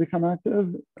decide when to become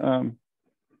active?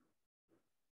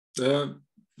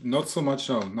 Not so much,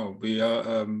 no. We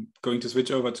are going to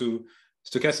switch over to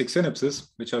stochastic synapses,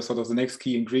 which are sort of the next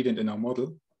key ingredient in our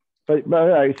model. But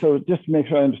so just to make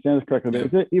sure I understand this correctly,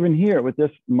 yeah. Even here with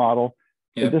this model,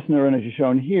 with this neuron as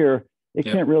shown here, it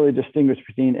can't really distinguish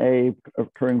between A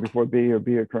occurring before B or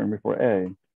B occurring before A.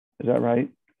 Is that right?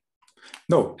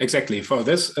 No, exactly. For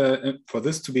this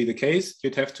to be the case,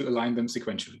 you'd have to align them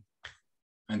sequentially,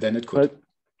 and then it could.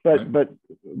 But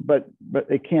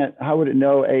it can't. How would it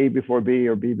know A before B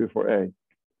or B before A?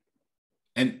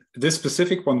 And this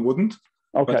specific one wouldn't.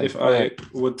 Okay. But if I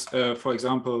would, for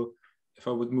example, if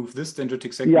I would move this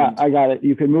dendritic segment. Yeah, I got it.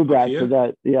 You can move that so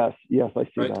that, yes, I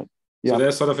see that. Yeah. So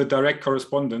there's sort of a direct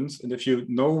correspondence. And if you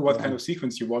know what kind of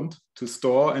sequence you want to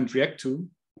store and react to,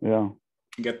 you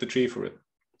can get the tree for it.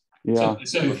 Yeah.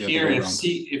 So here, if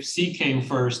C came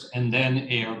first and then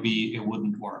A or B, it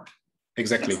wouldn't work.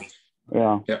 Exactly.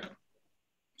 Yeah.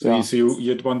 So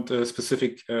you'd want a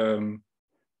specific.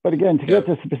 But again, to get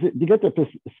the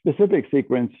specific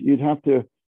sequence, you'd have to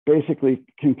basically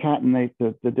concatenate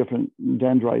the different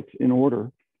dendrites in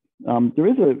order. There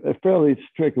is a fairly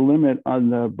strict limit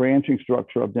on the branching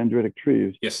structure of dendritic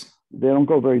trees. Yes. They don't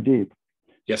go very deep.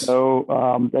 Yes. So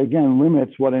again,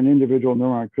 limits what an individual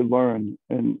neuron could learn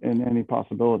in any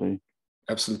possibility.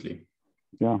 Absolutely.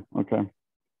 Yeah. Okay.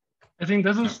 I think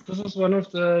this is one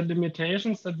of the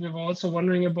limitations that we were also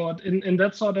wondering about. In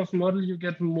that sort of model, you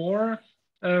get more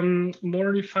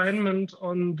refinement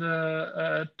on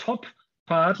the top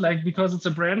part, like because it's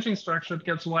a branching structure, it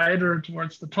gets wider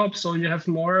towards the top, so you have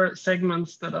more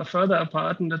segments that are further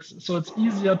apart, and so it's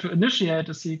easier to initiate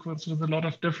a sequence with a lot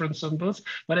of different symbols.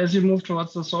 But as you move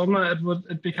towards the soma,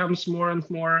 it becomes more and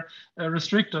more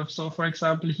restrictive. So for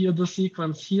example, here the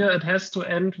sequence here, it has to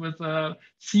end with a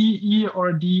C, E,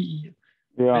 or D, E.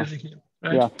 Yeah. Basically.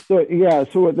 Right?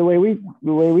 So the way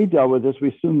we dealt with this, we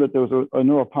assumed that there was a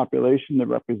neural population that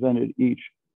represented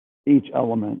each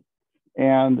element.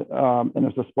 And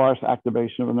it's a sparse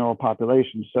activation of a neural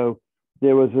population. So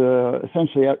there was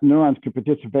essentially neurons could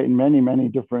participate in many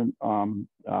different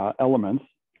elements,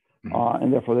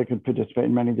 and therefore they could participate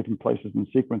in many different places and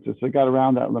sequences. So it got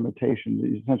around that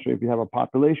limitation. Essentially, if you have a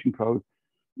population code,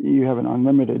 you have an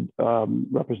unlimited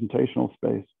representational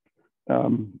space,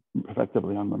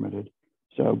 effectively unlimited.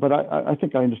 So, but I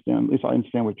think I understand. At least I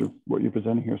understand what you're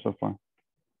presenting here so far.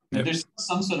 There's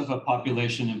some sort of a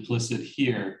population implicit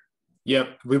here. Yeah,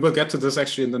 we will get to this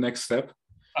actually in the next step.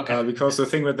 Okay. Because the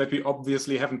thing that we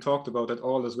obviously haven't talked about at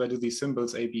all is where do these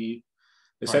symbols A, B,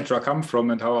 etc. come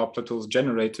from and how are plateaus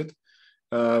generated.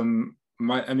 For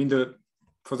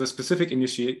the specific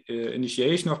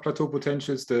initiation of plateau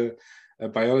potentials, the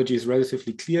biology is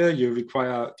relatively clear. You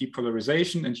require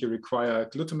depolarization and you require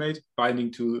glutamate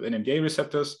binding to NMDA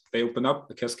receptors. They open up,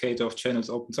 a cascade of channels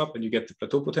opens up, and you get the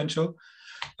plateau potential.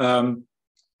 But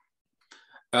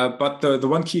the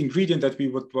one key ingredient that we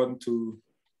would want to,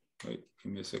 wait,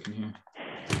 give me a second here.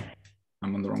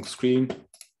 I'm on the wrong screen.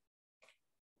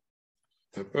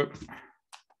 That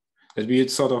we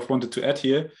sort of wanted to add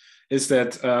here is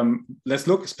that let's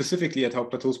look specifically at how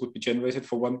plateaus would be generated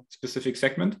for one specific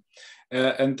segment.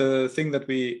 And the thing that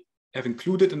we have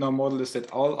included in our model is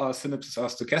that all our synapses are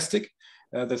stochastic.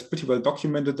 That's pretty well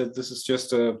documented that this is just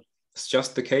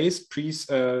the case.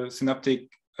 Pre-synaptic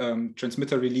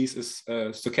transmitter release is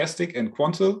stochastic and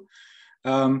quantal.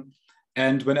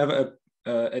 And whenever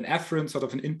an afferent, sort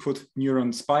of an input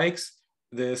neuron spikes,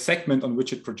 the segment on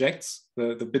which it projects,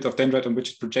 the bit of dendrite on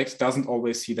which it projects, doesn't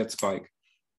always see that spike,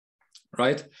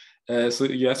 right? So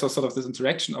you have sort of this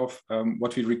interaction of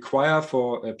what we require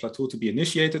for a plateau to be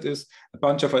initiated is a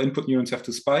bunch of our input neurons have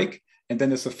to spike, and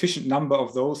then a sufficient number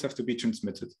of those have to be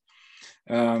transmitted.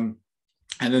 And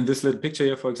in this little picture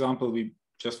here, for example, we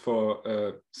just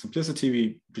for simplicity,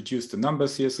 we reduced the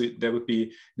numbers here. So there would be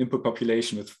an input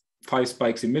population with 5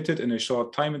 spikes emitted in a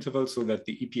short time interval so that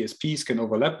the EPSPs can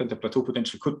overlap and the plateau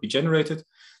potential could be generated.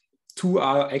 2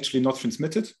 are actually not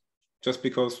transmitted just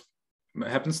because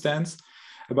happenstance,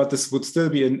 but this would still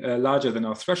be larger than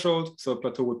our threshold, so a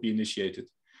plateau would be initiated.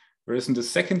 Whereas in the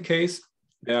second case,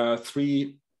 there are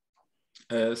 3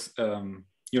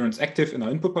 neurons active in our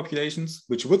input populations,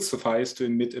 which would suffice to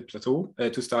emit a plateau,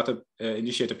 to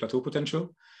initiate a plateau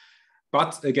potential.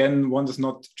 But again, one is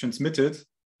not transmitted,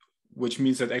 which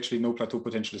means that actually no plateau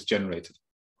potential is generated.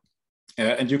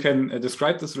 And you can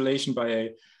describe this relation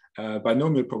by a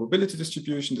binomial probability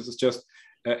distribution. This is just,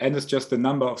 n is just the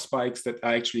number of spikes that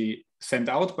are actually sent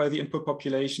out by the input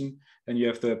population. Then you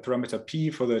have the parameter p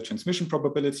for the transmission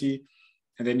probability.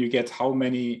 And then you get how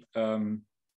many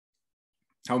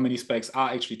spikes are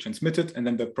actually transmitted. And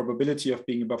then the probability of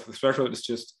being above the threshold is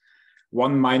just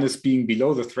 1 minus being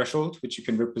below the threshold, which you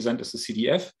can represent as a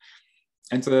CDF.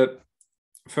 And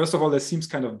first of all, this seems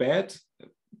kind of bad.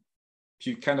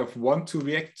 You kind of want to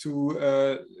react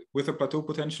to with a plateau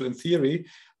potential in theory,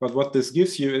 but what this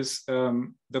gives you is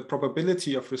the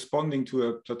probability of responding to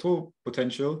a plateau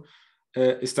potential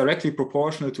is directly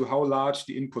proportional to how large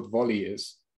the input volley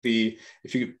is.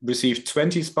 If you receive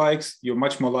 20 spikes, you're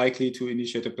much more likely to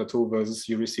initiate a plateau versus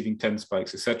you receiving 10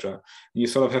 spikes, etc. You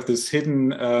sort of have this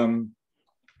hidden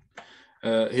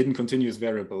continuous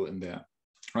variable in there,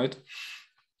 right?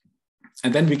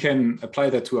 And then we can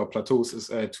apply that to our plateaus,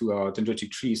 to our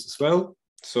dendritic trees as well.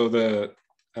 So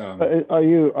are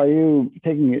you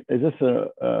taking it? Is this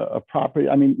a property?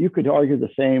 I mean, you could argue the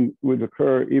same would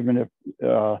occur even if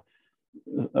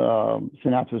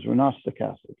synapses were not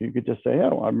stochastic. You could just say,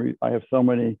 oh, I have so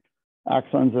many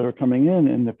axons that are coming in,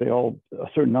 and if a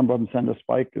certain number of them send a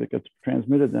spike that gets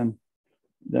transmitted,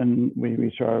 then we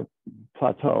reach our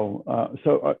plateau.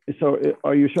 So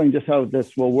are you showing just how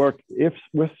this will work if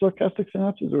with stochastic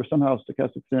synapses, or somehow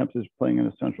stochastic synapses playing an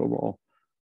essential role?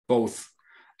 Both.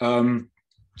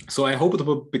 So I hope it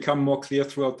will become more clear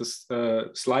throughout this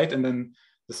slide, and then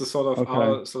this is sort of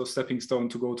our sort of stepping stone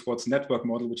to go towards network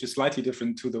model, which is slightly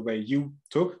different to the way you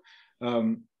took,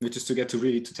 which is to get to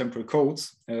really to temporal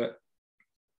codes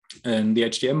and the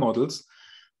HDM models.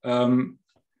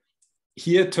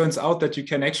 Here it turns out that you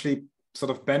can actually sort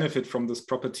of benefit from this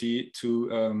property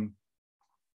to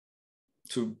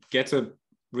get a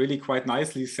really quite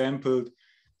nicely sampled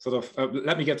sort of,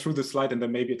 let me get through the slide and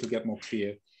then maybe it'll get more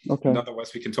clear. Okay. And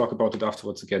otherwise we can talk about it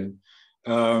afterwards again.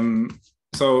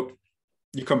 So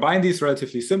you combine these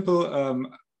relatively simple.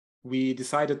 We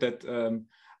decided that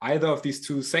either of these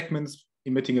 2 segments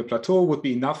emitting a plateau would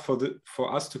be enough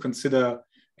for us to consider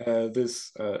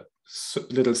this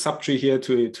little subtree here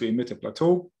to emit a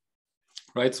plateau,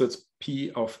 right? So it's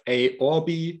P of A or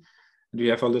B, and we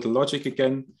have our little logic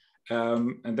again.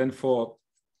 And then for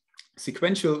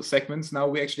sequential segments, now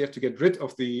we actually have to get rid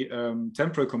of the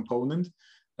temporal component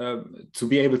to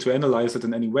be able to analyze it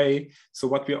in any way. So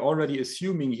what we're already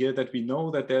assuming here, that we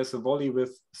know that there's a volley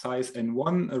with size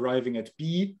N1 arriving at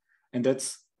B, and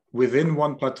that's within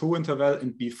one plateau interval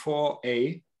and before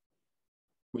A,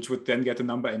 which would then get a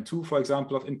number N2, for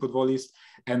example, of input volleys.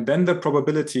 And then the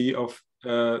probability of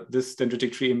this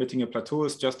dendritic tree emitting a plateau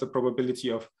is just the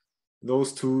probability of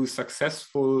those 2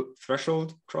 successful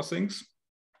threshold crossings.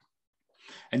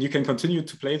 And you can continue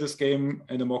to play this game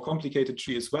in a more complicated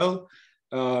tree as well.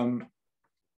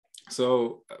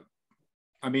 So,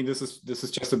 I mean, this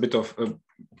is just a bit of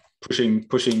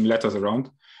pushing letters around.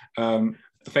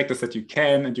 the fact is that you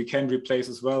can replace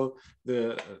as well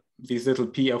these little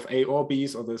P of A or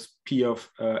B's, or this P of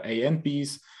A and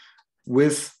B's,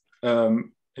 with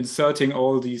inserting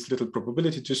all these little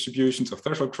probability distributions of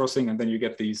threshold crossing, and then you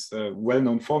get these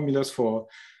well-known formulas for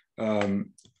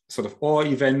sort of OR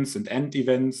events and AND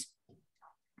events.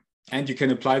 And you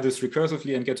can apply this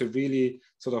recursively and get a really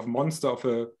sort of monster of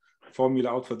a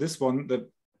formula out for this one. That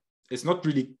it's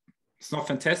not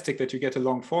fantastic that you get a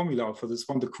long formula out for this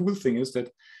one. The cool thing is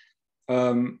that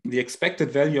the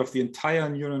expected value of the entire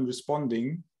neuron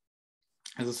responding,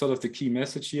 as a sort of the key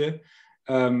message here,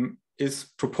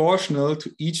 is proportional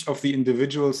to each of the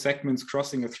individual segments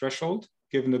crossing a threshold,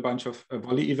 given a bunch of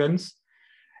volley events.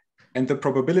 And the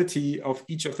probability of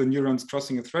each of the neurons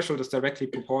crossing a threshold is directly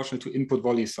proportional to input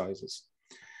volley sizes.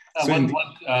 One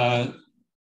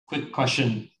quick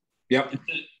question. Yeah.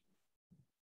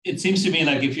 It seems to me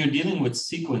like if you're dealing with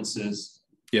sequences,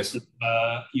 yes,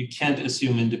 you can't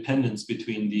assume independence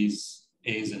between these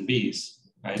A's and B's,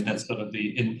 right? That's sort of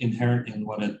the inherent in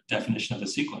what a definition of a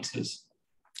sequence is.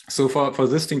 So for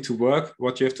this thing to work,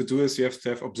 what you have to do is you have to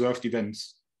have observed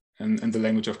events in the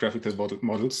language of graphical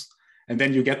models. And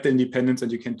then you get the independence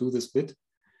and you can do this bit.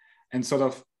 And sort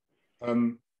of,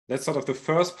 that's sort of the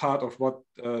first part of what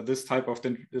this type of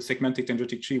segmentic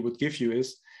dendritic tree would give you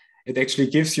is, it actually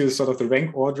gives you sort of the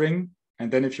rank ordering.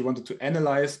 And then if you wanted to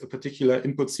analyze a particular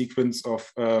input sequence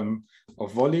of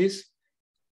volleys,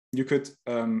 you could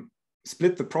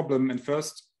split the problem and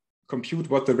first compute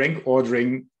what the rank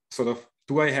ordering sort of,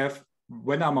 do I have,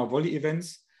 when are my volley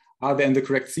events? Are they in the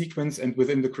correct sequence and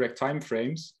within the correct time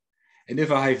frames? And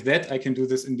if I have that, I can do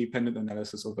this independent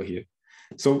analysis over here.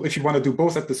 So if you want to do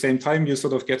both at the same time, you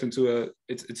sort of get into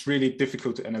it's really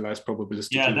difficult to analyze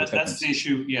probabilistically. Yeah, that's the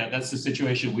issue. Yeah, that's the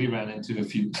situation we ran into a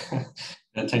few,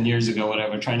 10 years ago,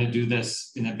 whatever, trying to do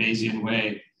this in a Bayesian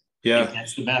way. Yeah.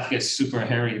 The math gets super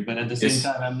hairy, but at the same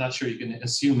time, I'm not sure you can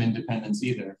assume independence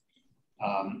either.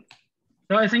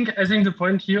 No, I think the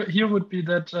point here would be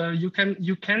that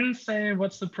you can say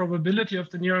what's the probability of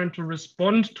the neuron to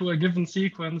respond to a given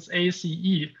sequence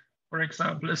ACE, for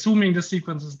example, assuming the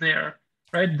sequence is there,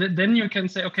 right? Then you can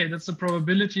say, okay, that's the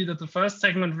probability that the first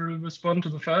segment will respond to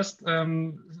the first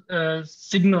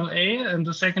signal A, and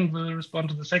the second will respond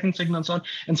to the second signal, and so on.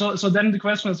 And so then the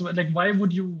question is, like, why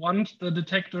would you want the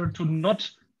detector to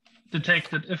not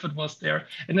detect it if it was there?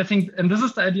 And I think, and this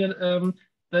is the idea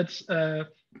that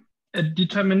a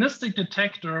deterministic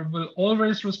detector will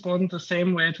always respond the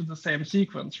same way to the same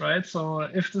sequence, right? So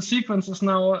if the sequence is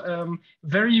now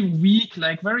very weak,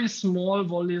 like very small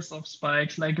volleys of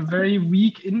spikes, like a very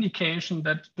weak indication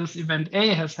that this event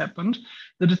A has happened,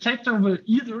 the detector will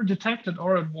either detect it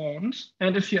or it won't.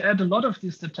 And if you add a lot of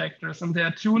these detectors and they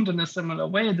are tuned in a similar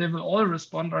way, they will all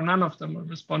respond or none of them will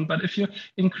respond. But if you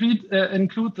include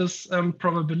this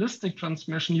probabilistic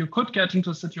transmission, you could get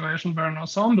into a situation where an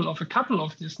ensemble of a couple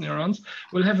of these neurons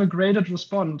will have a graded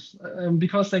response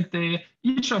because like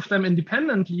each of them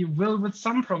independently will with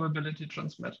some probability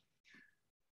transmit.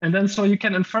 And then so you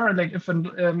can infer, like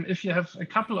if you have a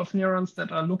couple of neurons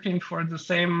that are looking for the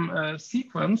same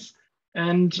sequence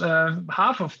and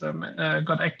half of them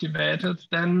got activated,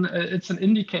 then it's an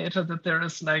indicator that there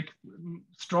is like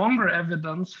stronger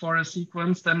evidence for a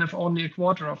sequence than if only a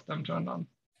quarter of them turned on.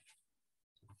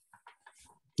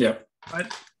 Yeah.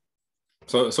 Right.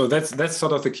 So that's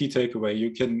sort of the key takeaway.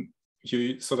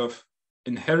 You sort of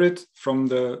inherit from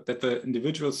that the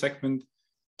individual segment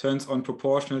turns on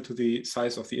proportional to the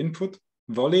size of the input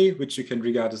volley, which you can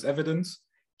regard as evidence,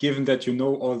 given that you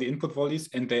know all the input volleys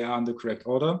and they are in the correct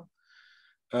order.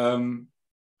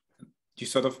 You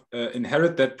sort of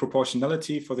inherit that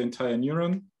proportionality for the entire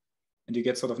neuron, and you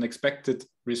get sort of an expected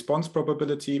response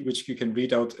probability, which you can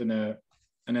read out in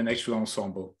an actual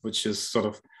ensemble, which is sort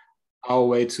of our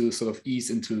way to sort of ease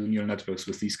into neural networks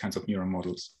with these kinds of neural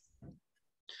models.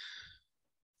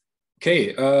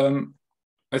 Okay,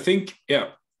 I think, yeah,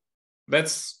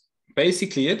 that's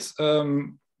basically it.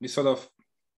 We sort of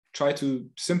try to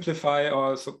simplify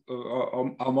our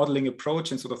modeling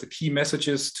approach, and sort of the key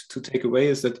messages to take away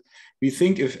is that we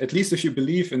think at least if you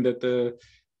believe in that the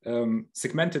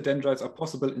segmented dendrites are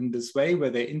possible in this way,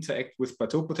 where they interact with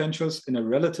plateau potentials in a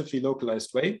relatively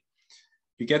localized way,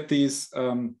 you get these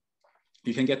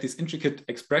you can get these intricate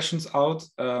expressions out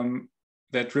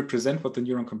that represent what the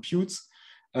neuron computes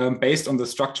based on the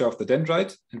structure of the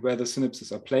dendrite and where the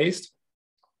synapses are placed.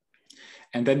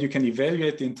 And then you can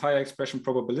evaluate the entire expression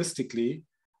probabilistically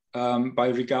by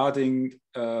regarding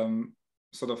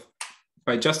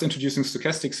by just introducing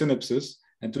stochastic synapses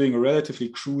and doing a relatively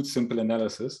crude, simple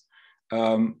analysis,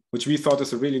 which we thought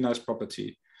is a really nice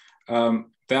property. There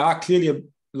are clearly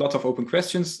lot of open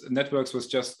questions. Networks was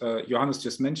just, Johannes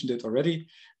just mentioned it already.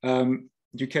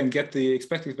 You can get the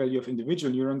expected value of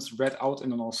individual neurons read out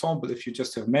in an ensemble if you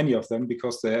just have many of them,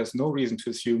 because there's no reason to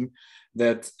assume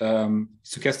that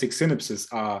stochastic synapses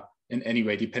are in any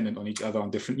way dependent on each other on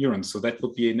different neurons. So that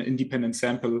would be an independent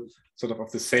sample sort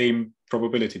of the same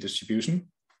probability distribution.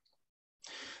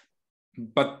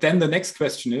 But then the next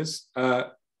question is,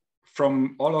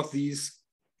 from all of these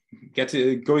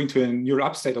going to a neural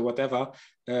upstate or whatever,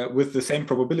 with the same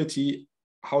probability,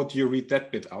 how do you read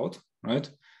that bit out, right?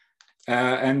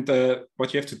 And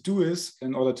what you have to do is,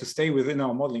 in order to stay within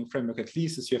our modeling framework at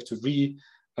least, is you have to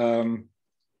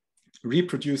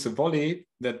reproduce a volley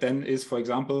that then is, for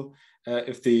example,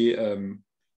 if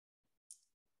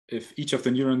each of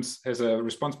the neurons has a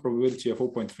response probability of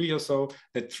 0.3 or so,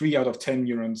 that 3 out of 10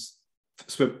 neurons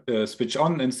switch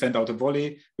on and send out a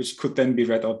volley, which could then be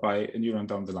read out by a neuron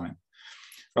down the line,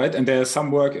 right? And there's some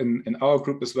work in our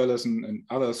group as well as in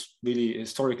others, really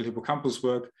historical hippocampus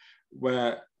work,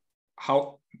 where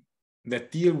how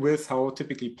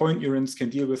typically point neurons can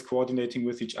deal with coordinating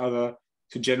with each other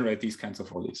to generate these kinds of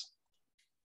volleys.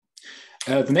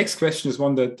 The next question is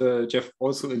one that Jeff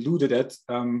also alluded at.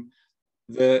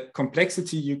 The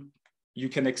complexity you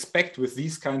can expect with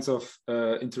these kinds of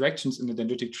interactions in the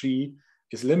dendritic tree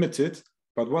is limited,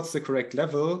 but what's the correct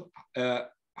level?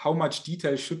 How much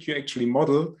detail should you actually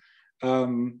model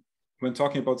when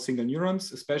talking about single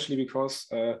neurons, especially because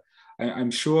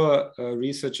I'm sure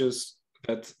researchers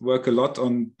that work a lot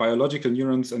on biological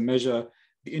neurons and measure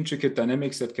the intricate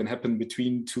dynamics that can happen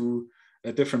between two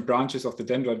different branches of the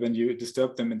dendrite when you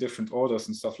disturb them in different orders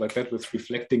and stuff like that with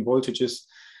reflecting voltages.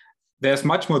 There's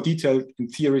much more detail in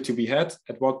theory to be had.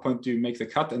 At what point do you make the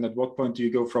cut, and at what point do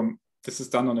you go from this is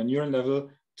done on a neuron level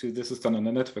to this is done on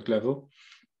a network level?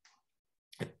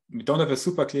 We don't have a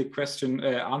super clear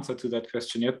answer to that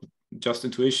question yet, just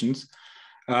intuitions.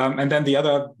 And then the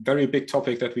other very big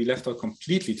topic that we left out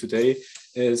completely today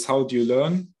is how do you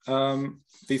learn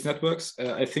these networks?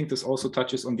 I think this also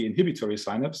touches on the inhibitory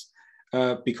synapse,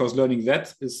 because learning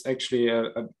that is actually,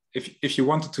 if you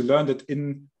wanted to learn it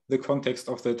in the context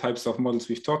of the types of models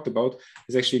we've talked about,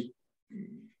 is actually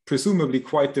presumably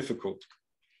quite difficult.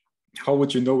 How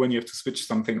would you know when you have to switch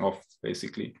something off,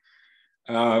 basically?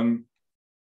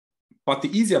 But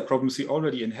the easier problems we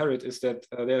already inherit is that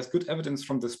there's good evidence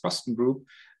from the Spruston group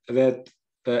that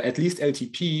at least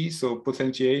LTP, so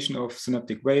potentiation of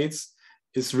synaptic weights,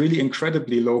 is really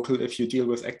incredibly local if you deal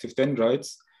with active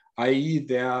dendrites, i.e.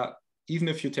 even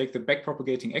if you take the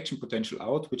backpropagating action potential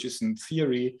out, which is in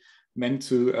theory meant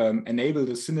to enable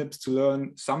the synapse to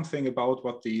learn something about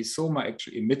what the soma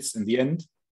actually emits in the end,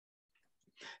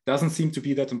 doesn't seem to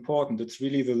be that important. It's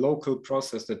really the local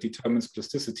process that determines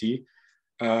plasticity.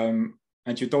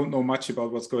 And you don't know much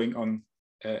about what's going on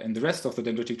in the rest of the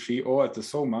dendritic tree or at the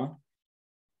soma,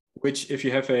 which if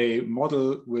you have a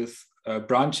model with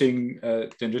branching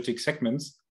dendritic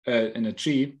segments in a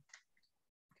tree,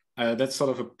 that's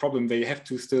sort of a problem. They have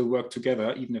to still work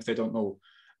together, even if they don't know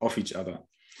of each other.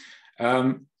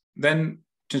 Then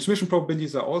transmission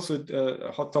probabilities are also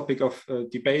a hot topic of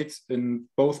debate in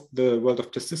both the world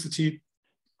of plasticity.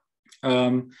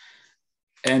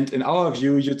 And in our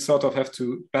view, you'd sort of have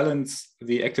to balance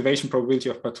the activation probability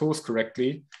of plateaus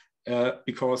correctly,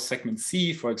 because segment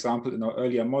C, for example, in our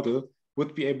earlier model,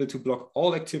 would be able to block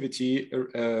all activity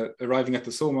arriving at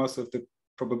the soma. So if the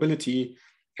probability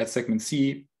at segment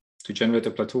C to generate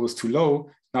a plateau is too low,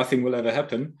 nothing will ever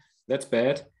happen. That's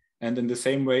bad. And in the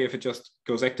same way, if it just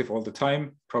goes active all the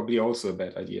time, probably also a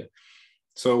bad idea.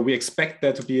 So we expect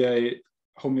there to be a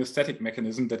homeostatic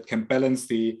mechanism that can balance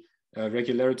the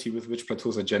regularity with which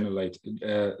plateaus are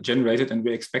generated, and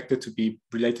we expect it to be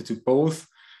related to both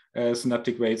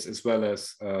synaptic weights as well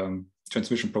as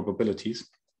transmission probabilities.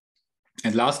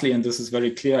 And lastly, and this is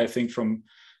very clear, I think, from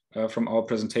our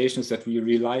presentation, is that we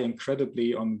rely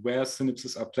incredibly on where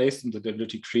synapses are placed in the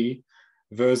dendritic tree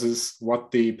versus what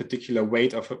the particular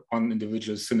weight on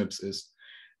individual synapse is.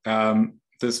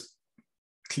 This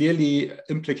clearly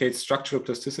implicates structural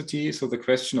plasticity. So the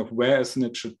question of where a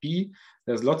synapse should be,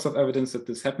 there's lots of evidence that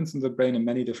this happens in the brain in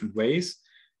many different ways.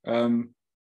 But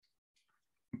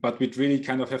we'd really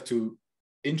kind of have to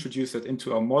introduce that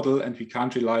into our model, and we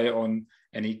can't rely on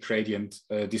any gradient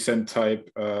descent type,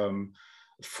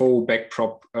 faux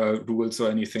backprop rules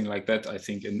or anything like that, I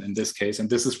think, in this case. And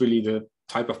this is really the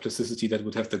type of plasticity that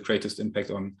would have the greatest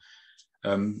impact on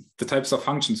the types of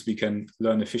functions we can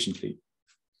learn efficiently.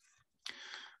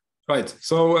 Right,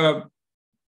 so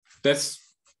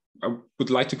I would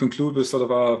like to conclude with sort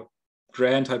of our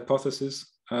grand hypothesis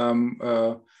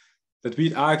that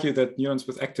we'd argue that neurons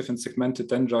with active and segmented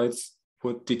dendrites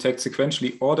would detect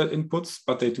sequentially ordered inputs,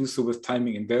 but they do so with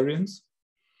timing invariance.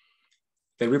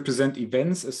 They represent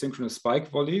events as synchronous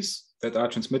spike volleys that are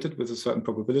transmitted with a certain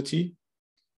probability.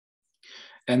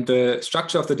 And the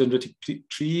structure of the dendritic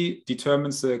tree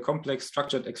determines the complex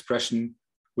structured expression,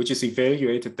 which is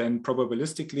evaluated then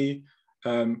probabilistically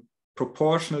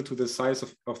proportional to the size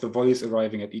of the volleys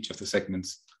arriving at each of the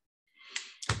segments.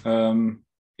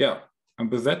 Yeah,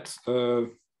 and with that,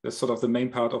 that's sort of the main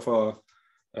part of our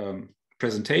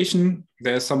presentation.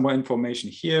 There's some more information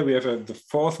here. We have the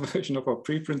fourth version of our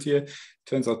preprint here.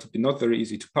 Turns out to be not very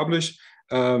easy to publish,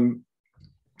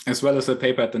 as well as a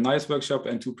paper at the NICE workshop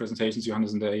and 2 presentations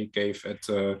Johannes and I gave at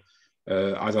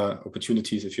other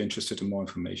opportunities if you're interested in more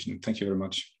information. Thank you very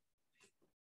much.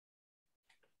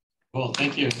 Well,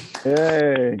 thank you.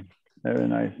 Yay, very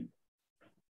nice.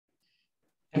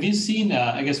 Have you seen,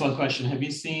 I guess one question, have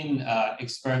you seen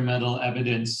experimental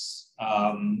evidence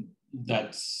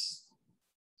that's,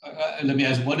 let me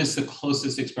ask, what is the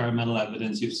closest experimental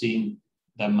evidence you've seen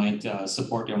that might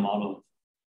support your model?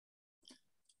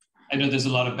 I know there's a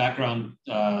lot of background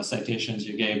citations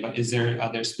you gave, but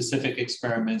are there specific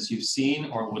experiments you've seen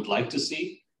or would like to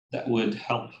see that would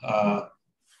help?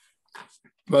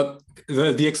 But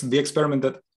the experiment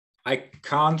that I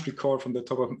can't recall from the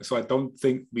top of, so I don't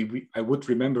think I would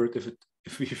remember it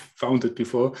if we found it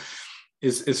before,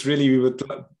 is really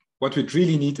what we'd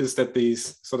really need is that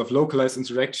these sort of localized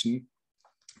interaction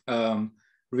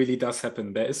really does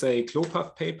happen. There is a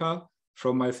Klopath paper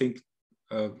from, I think,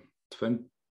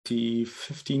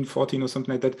 2015, 14 or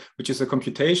something like that, which is a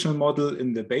computational model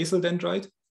in the basal dendrite,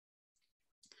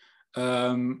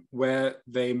 where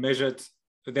they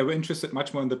were interested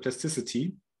much more in the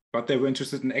plasticity, but they were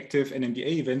interested in active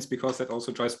NMDA events because that also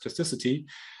drives plasticity.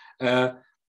 That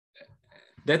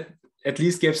at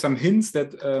least gave some hints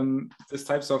that this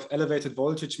types of elevated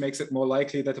voltage makes it more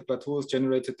likely that a plateau is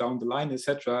generated down the line,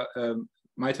 etc.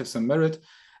 Might have some merit.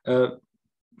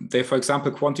 They, for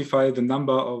example, quantify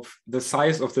the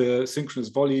size of the synchronous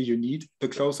volley you need the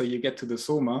closer you get to the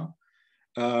soma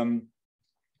to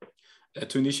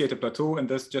initiate a plateau, and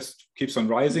this just keeps on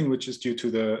rising, which is due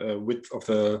to the width of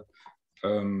the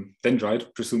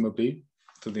dendrite, presumably,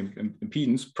 to the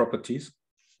impedance properties.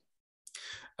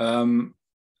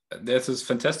 There's this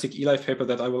fantastic eLife paper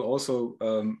that I will also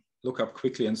look up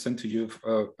quickly and send to you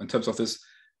in terms of this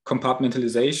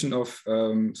compartmentalization of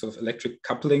sort of electric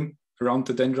coupling around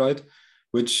the dendrite,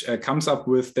 which comes up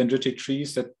with dendritic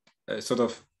trees that sort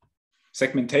of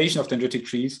segmentation of dendritic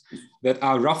trees that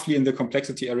are roughly in the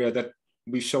complexity area that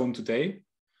we've shown today.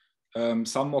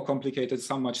 Some more complicated,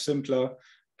 some much simpler.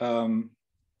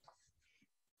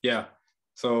 Yeah,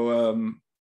 so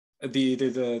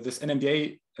this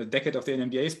NMDA, a decade of the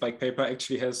NMDA spike paper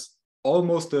actually has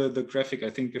almost the graphic. I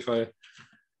think if I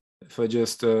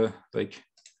just like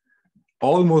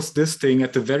almost this thing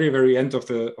at the very end of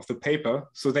the paper.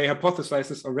 So they hypothesize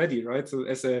this already, right? So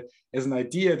as an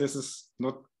idea, this is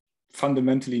not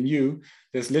fundamentally new.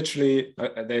 There's literally,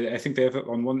 I think they have it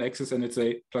on one axis, and it's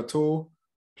a plateau,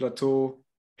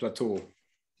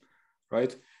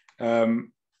 right?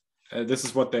 This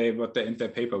is what they end their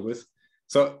paper with.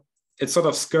 So it sort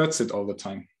of skirts it all the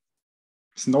time.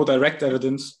 It's no direct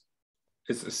evidence.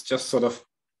 It's just sort of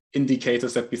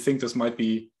indicators that we think this might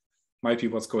be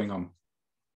what's going on.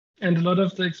 And a lot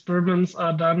of the experiments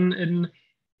are done in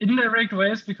indirect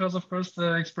ways because, of course,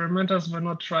 the experimenters were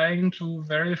not trying to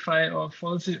verify or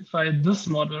falsify this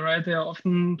model, right? They are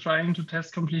often trying to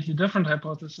test completely different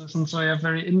hypotheses, and so you have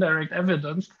very indirect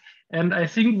evidence. And I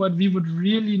think what we would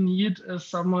really need is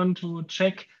someone to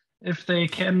check if they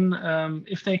can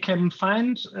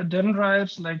find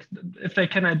dendrites, like if they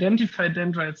can identify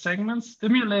dendrite segments,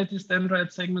 stimulate these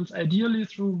dendrite segments, ideally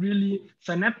through really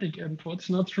synaptic inputs,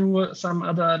 not through some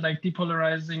other like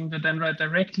depolarizing the dendrite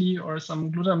directly or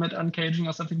some glutamate uncaging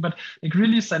or something, but like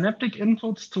really synaptic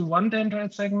inputs to one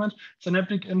dendrite segment,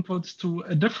 synaptic inputs to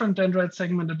a different dendrite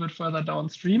segment a bit further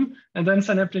downstream, and then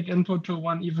synaptic input to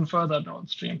one even further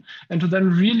downstream. And to then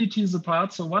really tease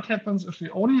apart, so what happens if we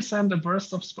only send a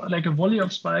burst of like a volley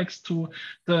of spikes to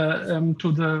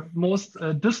the most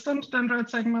distant dendrite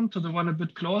segment, to the one a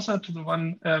bit closer to the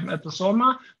one at the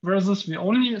soma, versus we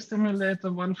only stimulate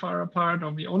the one far apart,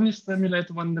 or we only stimulate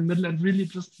the one in the middle, and really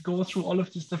just go through all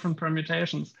of these different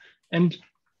permutations, and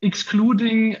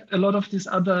excluding a lot of these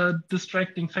other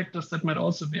distracting factors that might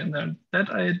also be in there. That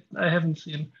I haven't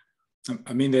seen.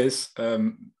 I mean, there's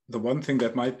the one thing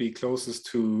that might be closest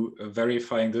to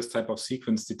verifying this type of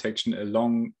sequence detection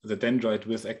along the dendrite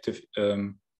with active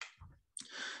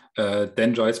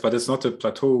dendrites, but it's not a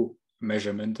plateau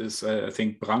measurement, is I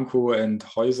think Branco and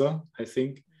Heuser, I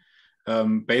think,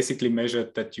 basically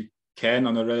measured that you can,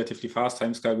 on a relatively fast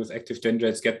timescale with active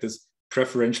dendrites, get this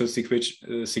preferential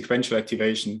sequential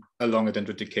activation along a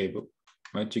dendritic cable.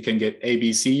 Right? You can get A,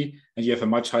 B, C, and you have a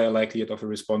much higher likelihood of a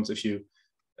response if you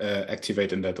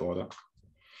activate in that order.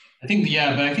 I think,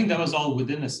 yeah, but I think that was all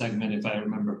within a segment, if I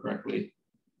remember correctly.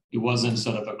 It wasn't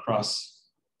sort of across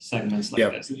segments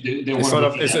like this.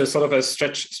 It's a sort of a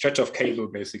stretch of cable,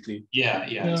 basically. Yeah,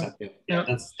 exactly. Yeah,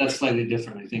 that's slightly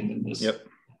different, I think, than this. Yep.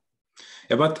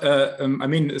 Yeah, but I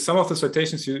mean, some of the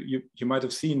citations you might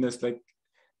have seen, there's like,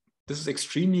 this is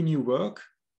extremely new work,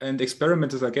 and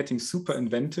experimenters are getting super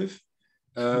inventive.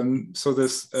 So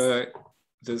this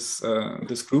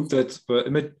group that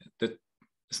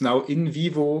is now in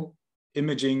vivo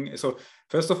imaging. So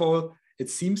first of all, it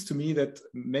seems to me that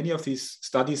many of these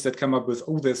studies that come up with,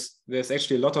 there's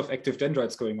actually a lot of active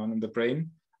dendrites going on in the brain,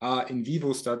 are in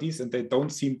vivo studies, and they don't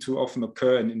seem to often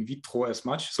occur in vitro as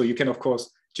much. So you can, of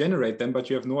course, generate them, but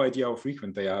you have no idea how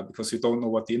frequent they are because you don't know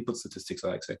what the input statistics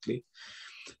are exactly.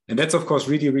 And that's, of course,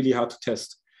 really, really hard to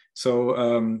test. So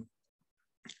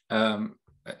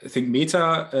I think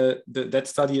that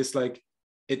study is like,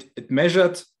 it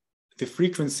measured the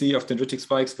frequency of dendritic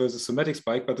spikes versus somatic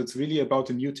spike, but it's really about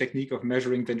a new technique of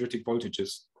measuring dendritic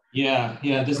voltages. Yeah,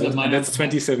 this is and that's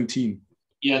 2017.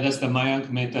 Yeah, that's the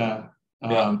Numenta.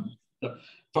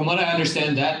 From what I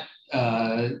understand,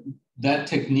 that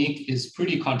technique is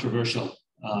pretty controversial,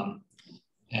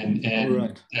 and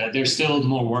right. There's still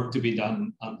more work to be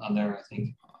done on there, I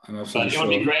think. But it would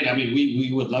be great. I mean,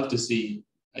 we would love to see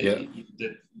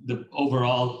the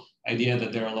overall idea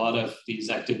that there are a lot of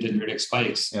these active dendritic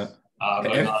spikes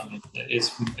going on. It's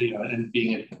and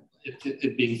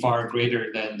it being far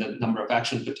greater than the number of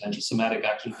action potential, somatic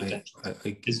action potential,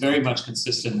 is very much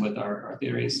consistent with our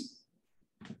theories.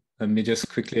 Let me just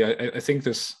quickly. I think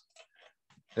there's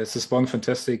this one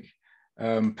fantastic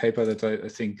paper that I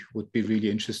think would be really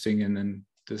interesting in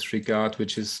this regard,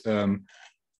 which is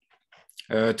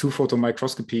two-photon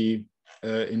microscopy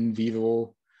in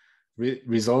vivo,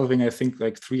 resolving, I think,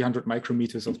 like 300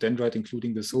 micrometers of dendrite,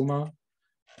 including the soma.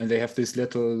 And they have these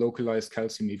little localized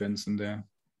calcium events in there.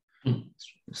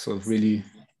 So really,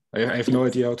 I have no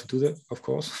idea how to do that, of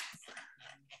course,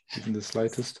 even the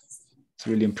slightest. It's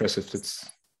really impressive.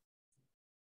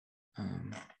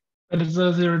 But as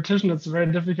a theoretician, it's very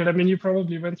difficult. I mean, you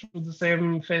probably went through the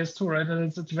same phase too, right?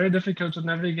 And it's very difficult to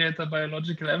navigate the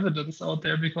biological evidence out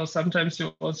there, because sometimes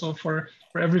you also, for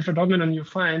every phenomenon you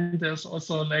find, there's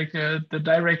also like the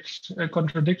direct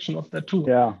contradiction of that too.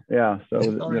 Yeah. So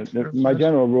my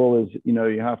general rule is,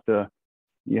 you have to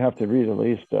read at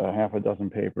least half a dozen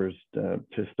papers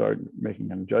to start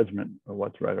making a judgment of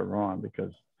what's right or wrong,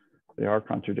 because they are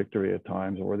contradictory at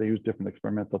times, or they use different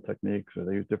experimental techniques, or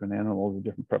they use different animals or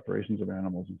different preparations of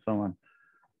animals and so on.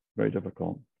 Very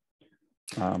difficult.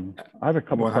 I have a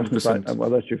couple of questions. I'll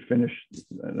let you finish.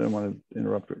 I don't want to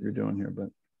interrupt what you're doing here,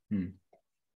 but.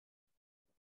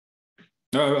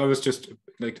 No, I was just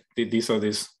like, these are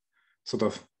these sort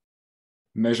of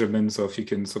measurements of, you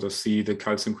can sort of see the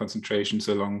calcium concentrations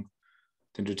along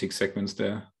dendritic segments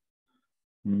there.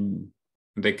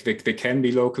 They can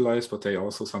be localized, but they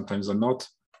also sometimes are not.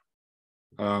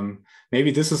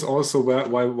 Maybe this is also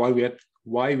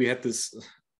why we had this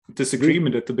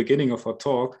disagreement at the beginning of our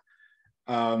talk.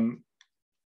 Are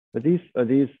these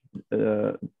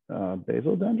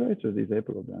basal dendrites or these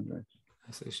apical dendrites?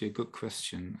 That's actually a good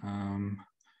question.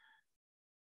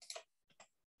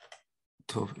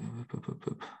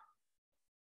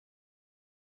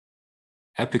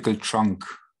 Apical trunk.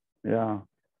 Yeah.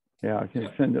 I can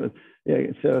send it.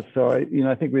 Yeah. So I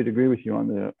think we'd agree with you on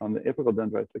the apical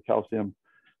dendrites. The calcium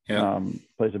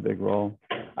plays a big role.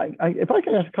 If I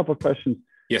could ask a couple of questions.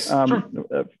 Yes. Sure.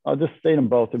 I'll just state them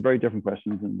both. They're very different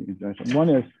questions. One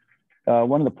is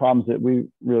one of the problems that we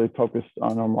really focused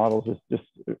on our models is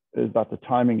about the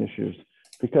timing issues,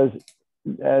 because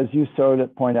as you sort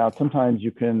of point out, sometimes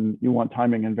you want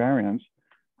timing invariance,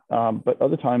 but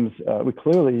other times we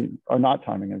clearly are not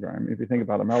timing invariant. If you think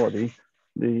about a melody,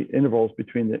 the intervals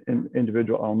between the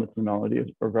individual elements of the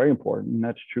melody are very important, and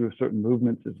that's true of certain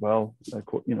movements as well.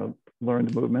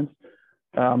 Learned movements,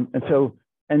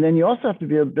 and then you also have to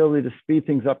be ability to speed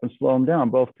things up and slow them down,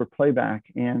 both for playback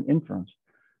and inference.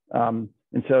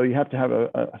 And so you have to have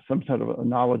some sort of a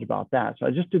knowledge about that. So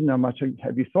I just didn't know much.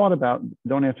 Have you thought about?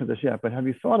 Don't answer this yet, but have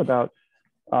you thought about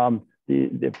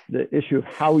the issue of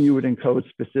how you would encode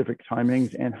specific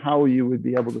timings and how you would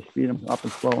be able to speed them up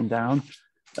and slow them down,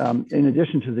 in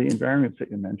addition to the invariants that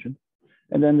you mentioned?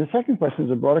 And then the second question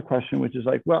is a broader question, which is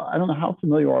like, well, I don't know how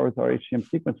familiar you are with our HCM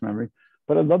sequence memory,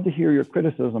 but I'd love to hear your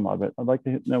criticism of it. I'd like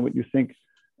to know what you think,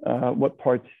 what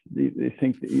parts you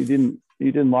think that you didn't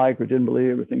you didn't like or didn't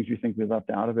believe, or things you think we left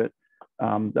out of it.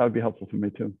 That would be helpful for me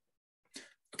too.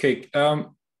 Okay,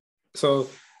 so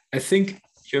I think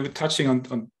you're touching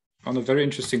on a very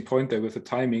interesting point there with the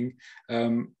timing.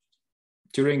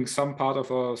 During some part of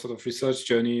our sort of research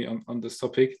journey on this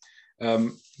topic,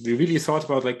 we really thought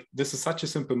about, like, this is such a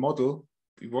simple model.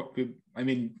 I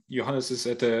mean, Johannes is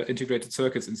at the Integrated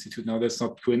Circuits Institute now. That's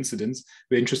not coincidence.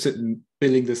 We're interested in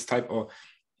building this type, or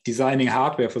designing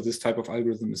hardware for this type of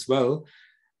algorithm as well.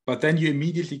 But then you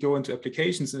immediately go into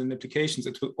applications, and in applications,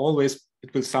 it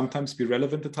will sometimes be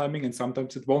relevant, the timing, and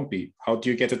sometimes it won't be. How do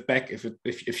you get it back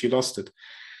if you lost it?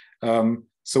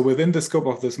 So within the scope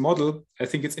of this model, I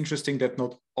think it's interesting that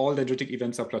not all dendritic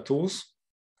events are plateaus.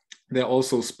 There are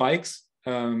also spikes,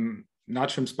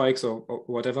 natrium spikes or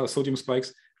whatever, sodium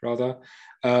spikes rather.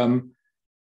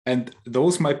 And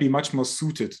those might be much more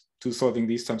suited to solving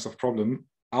these types of problems.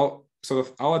 Our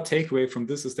takeaway from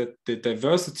this is that the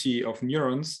diversity of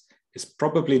neurons is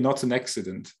probably not an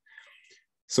accident.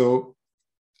 So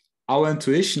our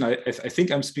intuition, I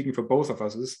think I'm speaking for both of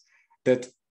us, is that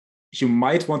you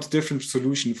might want a different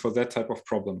solution for that type of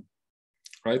problem,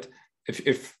 right?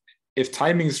 If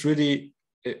timing is really,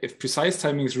 if precise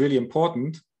timing is really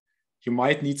important, you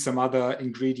might need some other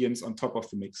ingredients on top of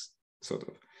the mix, sort of,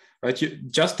 right?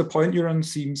 Just the point neuron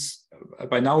seems,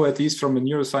 by now, at least from a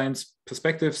neuroscience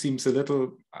perspective, seems a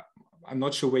little, I'm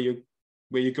not sure where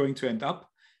you're going to end up.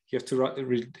 You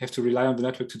have to rely on the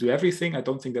network to do everything. I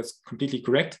don't think that's completely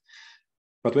correct.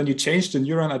 But when you change the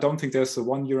neuron, I don't think there's a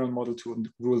one neuron model to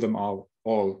rule them all.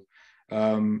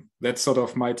 That's sort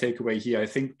of my takeaway here. I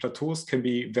think plateaus can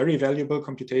be very valuable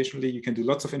computationally. You can do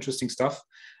lots of interesting stuff.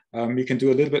 You can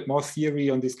do a little bit more theory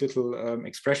on these little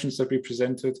expressions that we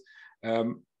presented.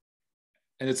 And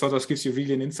it sort of gives you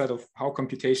really an insight of how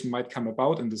computation might come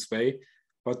about in this way.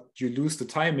 But you lose the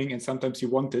timing, and sometimes you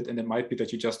want it, and it might be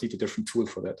that you just need a different tool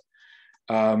for that.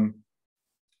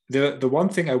 The one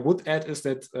thing I would add is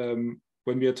that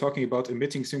when we are talking about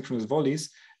emitting synchronous volleys,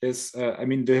 is, I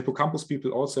mean, the hippocampus people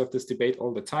also have this debate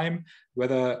all the time,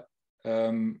 whether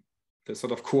the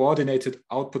sort of coordinated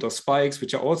output of spikes,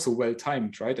 which are also well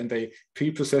timed, right? And they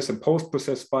pre-process and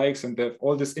post-process spikes, and they have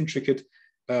all this intricate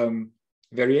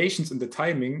variations in the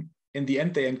timing. In the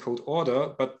end, they encode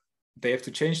order, but they have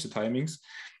to change the timings.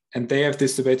 And they have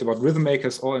this debate about rhythm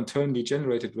makers or internally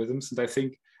generated rhythms. And I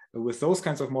think with those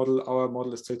kinds of model, our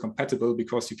model is still compatible,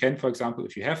 because you can, for example,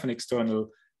 if you have an external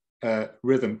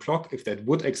rhythm clock, if that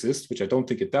would exist, which I don't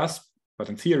think it does, but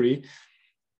in theory,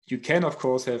 you can, of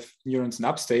course, have neurons in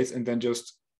upstates and then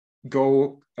just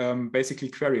go basically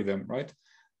query them, right?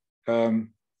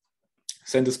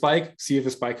 Send a spike, see if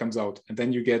a spike comes out, and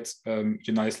then you get your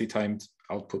nicely timed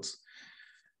outputs.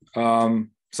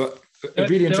 So a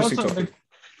really interesting topic.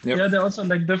 Yep. Yeah, there are also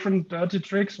like different dirty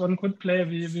tricks one could play.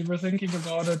 We were thinking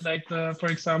about it, like for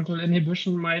example,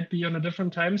 inhibition might be on a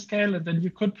different time scale, and then you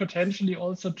could potentially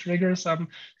also trigger some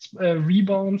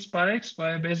rebound spikes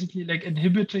by basically like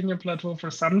inhibiting a plateau for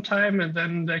some time, and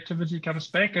then the activity comes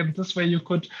back. And this way you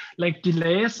could like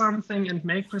delay something and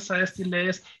make precise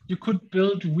delays. You could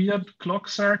build weird clock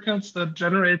circuits that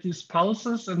generate these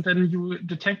pulses, and then you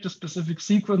detect the specific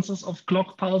sequences of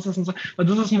clock pulses and so. But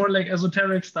this is more like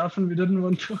esoteric stuff, and we didn't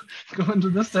want to go into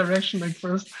this direction. Like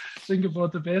first think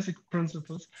about the basic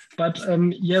principles. But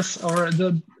yes,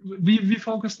 we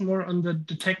focused more on the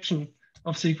detection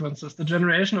of sequences. The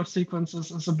generation of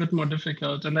sequences is a bit more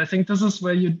difficult. And I think this is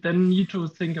where you then need to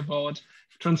think about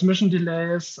transmission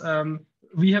delays.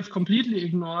 We have completely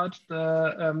ignored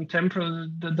the temporal,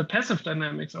 the passive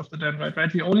dynamics of the dendrite,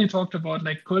 right? We only talked about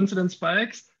like coincidence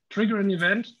spikes, trigger an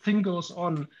event, thing goes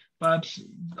on. But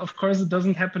of course, it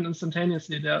doesn't happen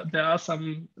instantaneously. There are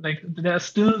some, like, there's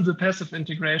still the passive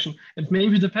integration. And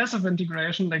maybe the passive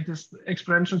integration, like this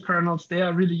exponential kernels, they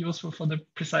are really useful for the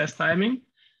precise timing.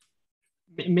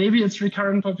 Maybe it's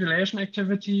recurrent population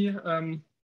activity.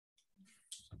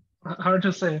 Hard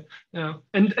to say, yeah.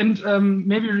 And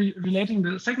maybe relating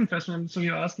the second question, so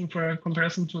you're asking for a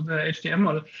comparison to the HTM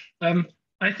model.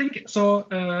 I think,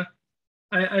 so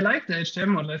I like the HTM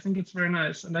model. I think it's very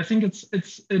nice. And I think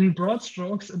it's in broad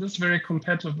strokes, it is very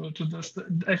compatible to this.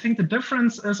 I think the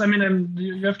difference is, I mean,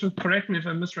 you have to correct me if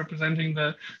I'm misrepresenting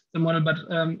the model, but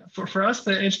for us,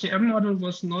 the HTM model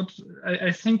was not,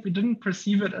 I think we didn't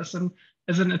perceive it as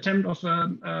an attempt of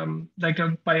like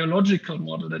a biological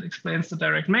model that explains the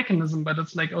direct mechanism, but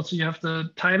it's like also you have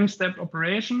the time-stepped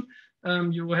operation.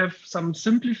 You have some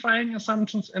simplifying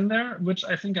assumptions in there, which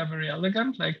I think are very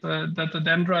elegant, like that the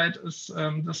dendrite is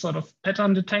the sort of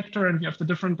pattern detector, and you have the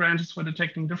different branches for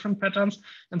detecting different patterns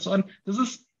and so on. This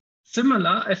is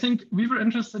similar, I think we were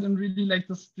interested in really like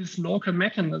these local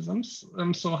mechanisms.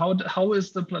 So how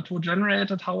is the plateau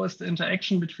generated? How is the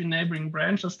interaction between neighboring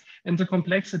branches and the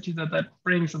complexity that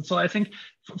brings? And so I think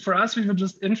for us, we were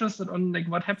just interested on like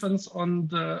what happens on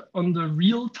the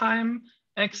real time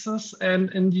axis and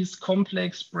in these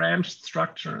complex branch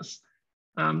structures.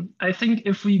 I think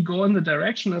if we go in the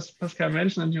direction, as Pascal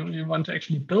mentioned, and you want to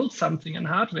actually build something in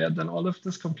hardware, then all of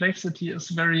this complexity is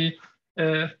very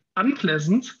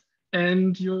unpleasant.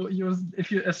 And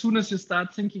as soon as you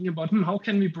start thinking about how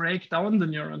can we break down the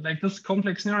neuron, like this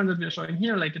complex neuron that we're showing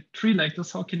here, like a tree like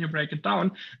this, how can you break it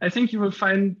down? I think you will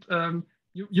find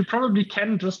you probably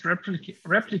can just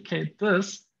replicate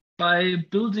this by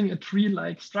building a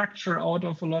tree-like structure out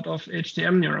of a lot of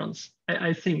HTM neurons.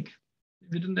 I think.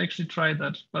 We didn't actually try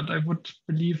that, but I would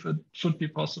believe it should be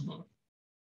possible.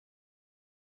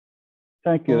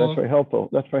 Thank you. That's very helpful.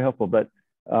 That's very helpful. But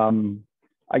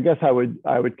I guess I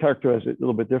would characterize it a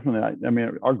little bit differently. I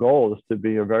mean, our goal is to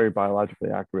be a very biologically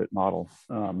accurate model.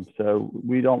 So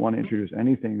we don't want to introduce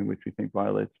anything which we think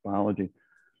violates biology.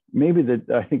 Maybe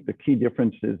I think the key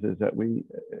difference is that we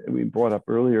brought up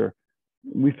earlier.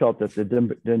 We felt that the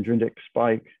dendritic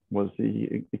spike was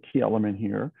the key element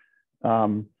here.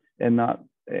 And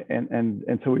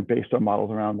so we based our models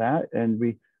around that, and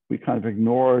we kind of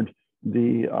ignored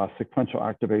the sequential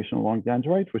activation along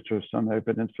dendrites, which was some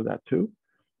evidence for that too.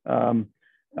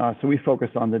 So we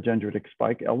focused on the dendritic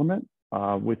spike element,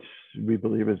 which we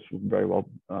believe is very well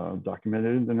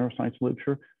documented in the neuroscience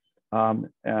literature.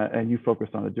 And you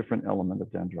focused on a different element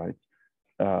of dendrites.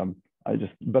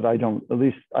 But I don't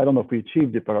know if we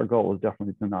achieved it, but our goal is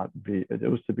definitely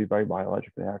it was to be very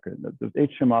biologically accurate. The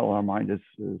HTM model in our mind is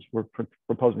we're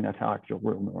proposing that's how actual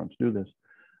real neurons do this.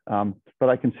 But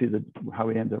I can see how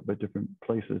we end up at different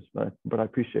places, but I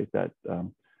appreciate that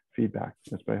feedback.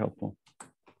 That's very helpful.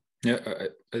 Yeah,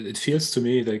 it feels to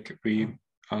me like we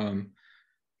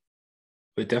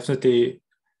definitely,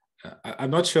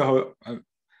 I'm not sure how,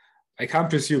 I can't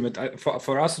presume it.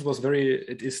 For us,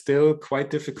 it is still quite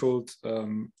difficult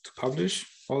to publish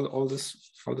all this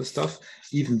stuff,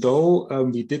 even though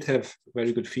we did have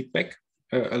very good feedback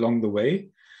along the way.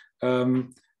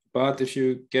 But if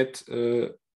you get,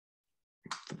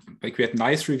 like we had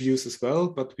nice reviews as well,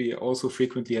 but we also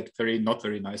frequently had not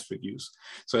very nice reviews.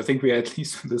 So I think we are at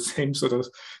least on the same sort of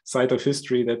side of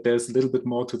history, that there's a little bit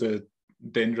more to the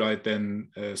dendrite than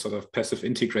sort of passive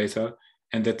integrator,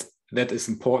 and that is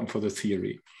important for the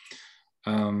theory.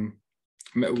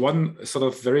 One sort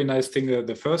of very nice thing,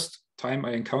 the first time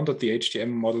I encountered the HTM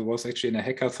model was actually in a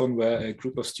hackathon where a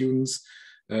group of students,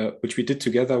 which we did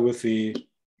together with the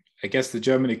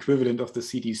German equivalent of the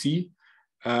CDC,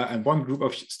 and one group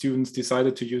of students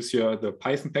decided to use the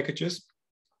Python packages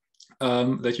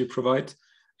that you provide.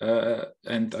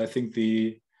 And I think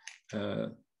the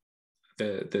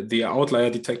outlier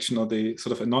detection, or the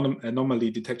sort of anomaly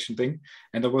detection thing,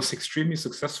 and I was extremely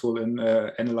successful in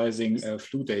analyzing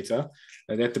flu data.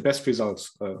 They had the best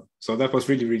results. So that was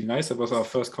really, really nice. That was our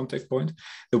first contact point.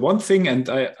 The one thing, and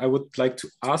I would like to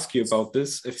ask you about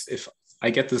this, if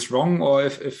I get this wrong, or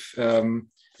if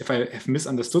I have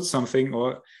misunderstood something,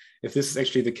 or if this is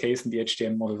actually the case in the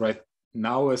HTM model right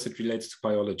now as it relates to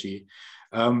biology.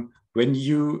 When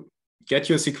you get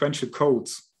your sequential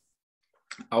codes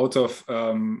out of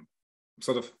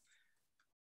sort of,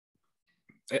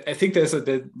 I think there's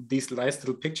these nice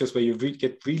little pictures where you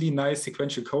get really nice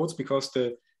sequential codes because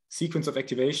the sequence of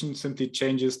activation simply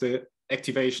changes the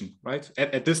activation, right?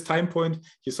 At this time point,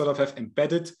 you sort of have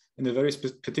embedded in a very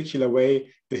particular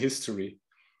way the history,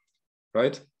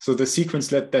 right? So the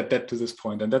sequence led that to this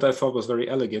point, and that I thought was very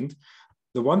elegant.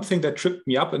 The one thing that tripped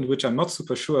me up, and which I'm not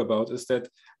super sure about, is that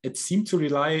it seemed to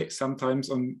rely sometimes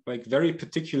on like very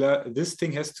particular, this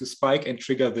thing has to spike and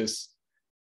trigger this,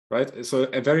 right? So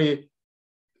a very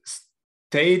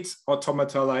state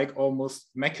automata-like almost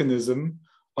mechanism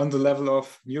on the level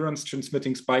of neurons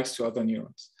transmitting spikes to other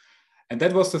neurons. And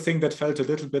that was the thing that felt a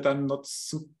little bit, I'm not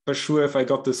super sure if I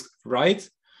got this right.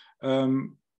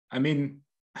 I mean,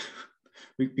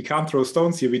 we can't throw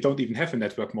stones here. We don't even have a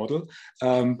network model.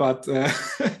 But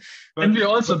and we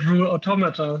also drew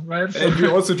automata, right? And we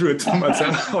also drew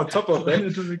automata on top of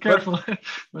that. To be careful.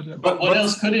 But what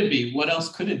else could it be? What else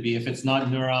could it be if it's not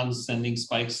neurons sending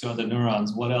spikes to other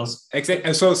neurons? What else?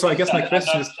 Exactly. So I guess my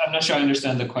question is, I'm not sure I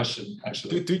understand the question,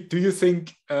 actually. Do you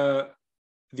think the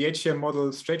HTM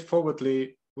model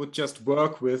straightforwardly would just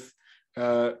work with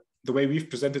the way we've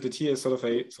presented it here is sort of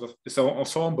an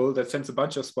ensemble that sends a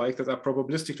bunch of spikes that are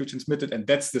probabilistically transmitted, and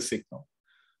that's the signal.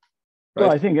 Right?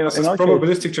 Well, I think this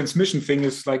probabilistic transmission thing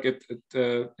is like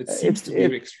it seems to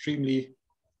be extremely.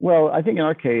 Well, I think in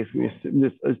our case, we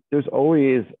assume there's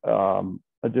always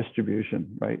a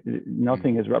distribution, right?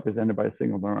 Nothing is represented by a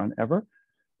single neuron ever.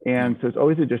 And so it's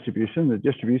always a distribution. The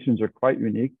distributions are quite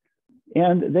unique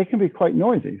and they can be quite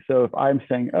noisy. So if I'm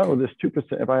saying, oh, there's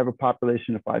 2%, if I have a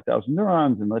population of 5,000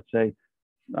 neurons and let's say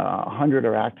 100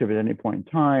 are active at any point in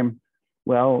time,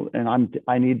 well, and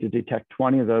I need to detect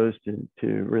 20 of those to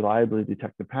reliably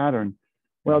detect the pattern.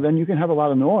 Well, then you can have a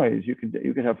lot of noise. You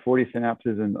could have 40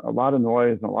 synapses and a lot of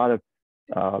noise and a lot of,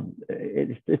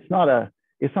 it's not a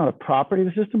property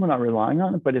of the system. We're not relying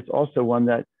on it, but it's also one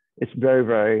that it's very,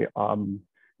 very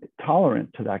tolerant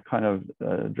to that kind of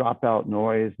dropout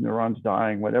noise, neurons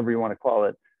dying, whatever you want to call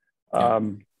it.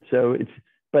 So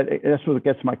but that's what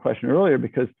gets to my question earlier,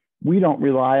 because we don't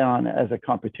rely on it as a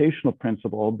computational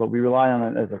principle, but we rely on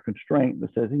it as a constraint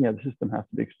that says, yeah, the system has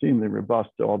to be extremely robust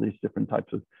to all these different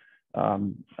types of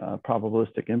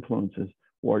probabilistic influences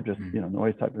or just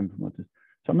noise type influences.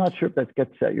 So I'm not sure if that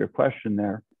gets at your question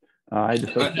there.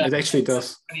 It actually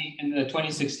does. In the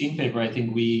 2016 paper, I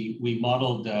think we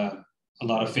modeled a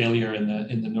lot of failure in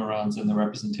the neurons and the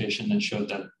representation and showed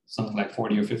that something like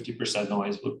 40 or 50%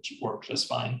 noise would work just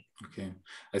fine. Okay,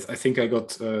 I think I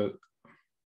got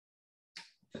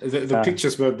the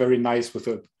pictures were very nice with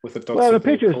the dots. Well, the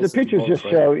pictures just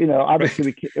show,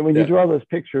 obviously when you draw those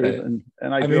pictures, and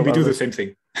I mean, we do the same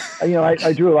thing.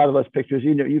 I drew a lot of those pictures.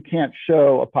 You can't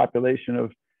show a population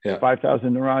of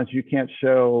 5,000 neurons. You can't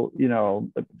show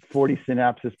 40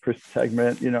 synapses per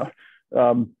segment.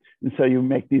 And so you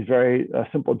make these very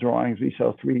simple drawings. We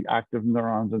show 3 active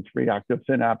neurons and 3 active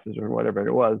synapses or whatever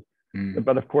it was.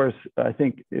 But of course, I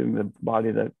think in the body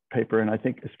of that paper, and I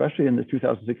think especially in the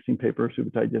 2016 paper,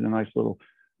 Subutai did a nice little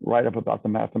write-up about the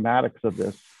mathematics of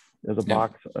this. There's a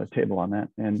box table on that.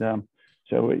 And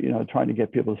so, trying to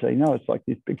get people to say, no, it's like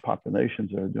these big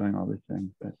populations that are doing all these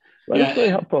things. But it's very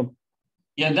helpful.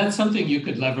 Yeah, that's something you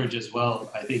could leverage as well.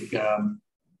 I think,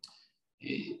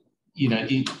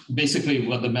 basically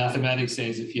what the mathematics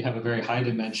says, if you have a very high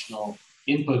dimensional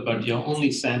input, but you're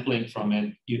only sampling from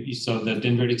it, so the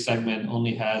dendritic segment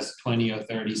only has 20 or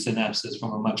 30 synapses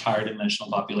from a much higher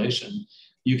dimensional population,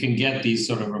 you can get these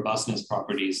sort of robustness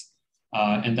properties.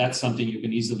 And that's something you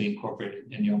can easily incorporate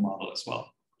in your model as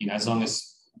well. As long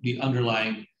as the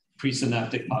underlying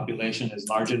presynaptic population is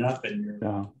large enough,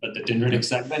 but the dendritic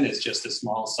segment is just a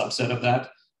small subset of that,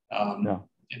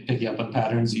 and picking up on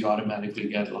patterns, you automatically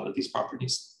get a lot of these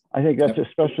properties. I think that's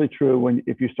especially true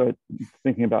if you start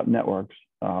thinking about networks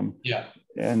and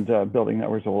building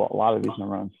networks, a lot of these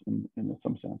neurons in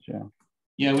some sense,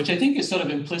 Yeah, which I think is sort of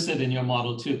implicit in your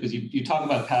model too, because you talk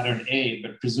about pattern A,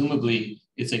 but presumably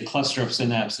it's a cluster of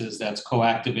synapses that's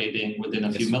co-activating within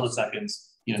a few milliseconds,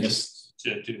 just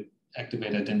to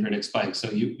activate a dendritic spike. So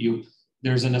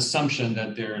there's an assumption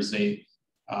that there's a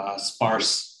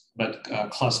sparse but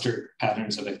clustered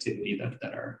patterns of activity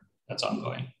that's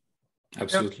ongoing.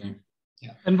 Absolutely.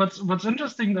 Yeah. And what's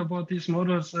interesting about these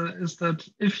models is that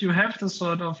if you have this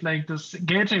sort of like this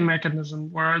gating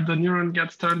mechanism where the neuron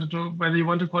gets turned into, whether you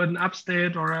want to call it an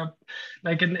upstate or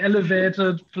like an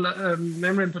elevated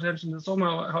membrane potential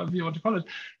somehow, however you want to call it,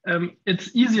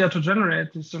 it's easier to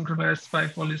generate these synchronized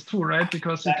spike volleys too, right?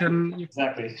 Because you can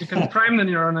prime the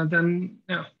neuron and then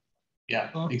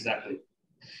exactly.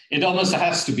 It almost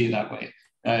has to be that way.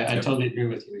 I totally agree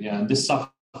with you. Yeah, and this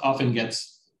stuff often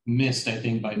gets missed, I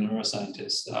think, by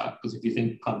neuroscientists, because if you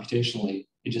think computationally,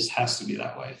 it just has to be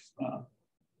that way.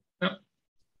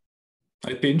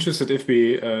 I'd be interested if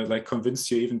we convinced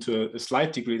you even to a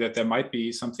slight degree that there might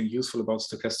be something useful about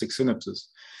stochastic synapses,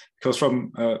 because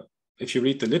from if you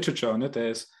read the literature on it,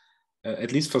 there's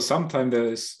at least for some time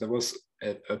there was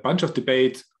a bunch of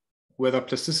debate whether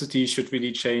plasticity should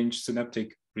really change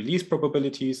synaptic release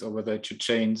probabilities or whether it should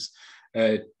change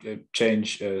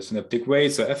synaptic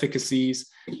weights or efficacies,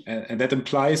 and that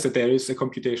implies that there is a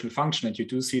computational function, and you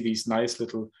do see these nice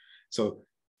little, so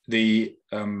the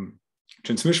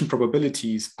transmission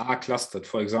probabilities are clustered.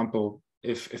 For example,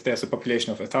 if there's a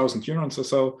population of 1,000 neurons or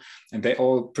so, and they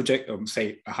all project,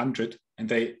 say 100, and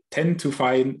they tend to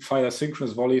fire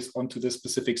synchronous volleys onto this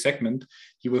specific segment,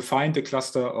 you will find a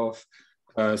cluster of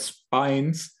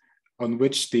spines on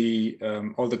which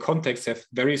all the contacts have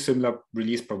very similar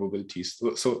release probabilities.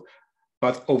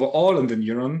 But overall in the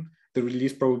neuron, the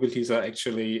release probabilities are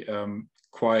actually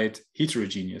quite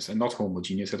heterogeneous and not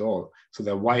homogeneous at all. So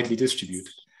they're widely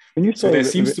distributed. So there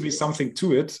seems to be something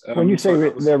to it. When you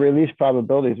say their release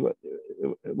probabilities,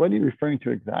 what are you referring to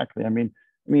exactly? I mean,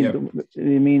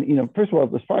 first of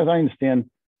all, as far as I understand,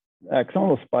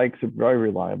 axonal spikes are very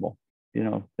reliable.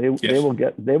 They will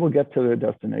get to their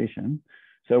destination.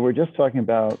 So we're just talking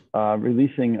about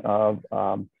releasing of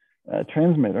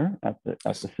transmitter at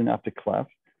the synaptic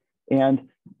cleft. And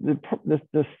the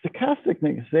stochastic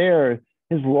mix there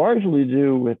is largely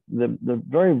due with the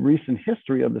very recent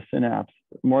history of the synapse.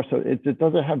 More so, it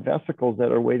doesn't have vesicles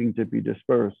that are waiting to be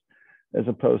dispersed, as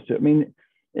opposed to, I mean,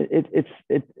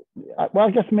 well,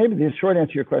 I guess maybe the short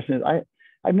answer to your question is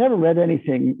I've never read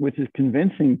anything which is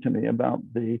convincing to me about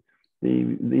the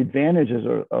advantages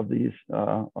of these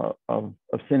of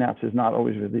synapses not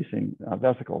always releasing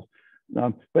vesicles,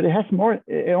 but it has more.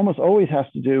 It almost always has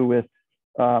to do with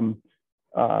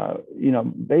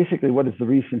basically what is the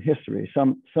recent history.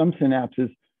 Some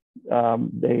synapses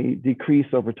they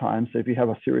decrease over time. So if you have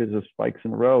a series of spikes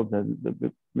in a row, then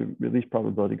the release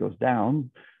probability goes down,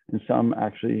 and some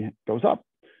actually goes up.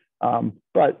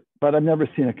 But I've never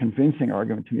seen a convincing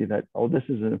argument to me that, oh, this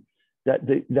is that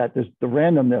there's the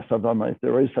randomness of them, if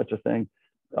there is such a thing,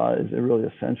 is really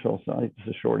essential. So it's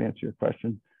a short answer to your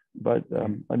question, but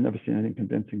I've never seen anything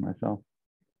convincing myself.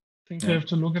 I think we have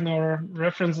to look in our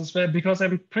references there, because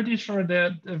I'm pretty sure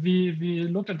that we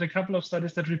looked at a couple of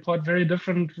studies that report very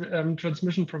different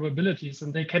transmission probabilities,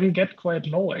 and they can get quite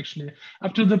low actually,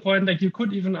 up to the point like you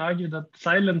could even argue that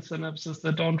silent synapses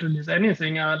that don't release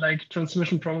anything are like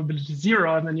transmission probability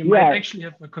 0, and then you might actually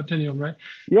have a continuum, right?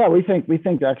 Yeah, we think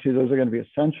actually those are going to be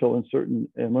essential in certain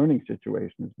learning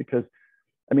situations, because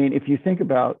I mean, if you think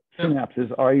about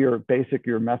synapses are your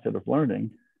method of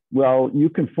learning. Well, you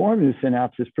can form new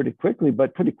synapses pretty quickly,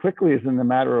 but pretty quickly is in the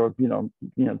matter of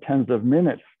tens of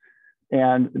minutes,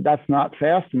 and that's not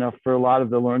fast enough for a lot of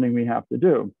the learning we have to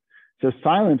do. So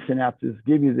silent synapses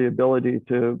give you the ability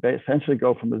to essentially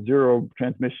go from a 0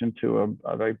 transmission to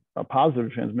a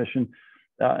positive transmission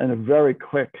in a very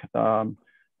quick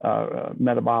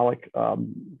metabolic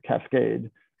cascade,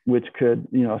 which could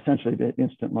essentially be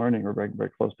instant learning or very, very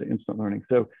close to instant learning.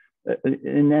 So.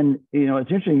 And then,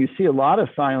 it's interesting, you see a lot of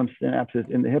silent synapses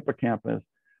in the hippocampus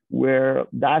where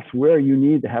that's where you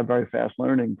need to have very fast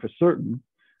learning for certain.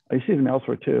 You see them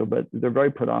elsewhere too, but they're very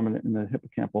predominant in the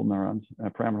hippocampal neurons,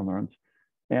 pyramidal neurons.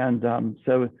 And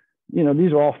so,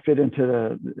 these all fit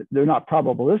into they're not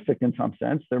probabilistic in some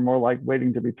sense. They're more like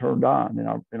waiting to be turned on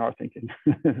in our thinking.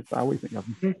 That's how we think of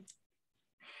them.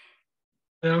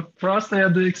 For us, they are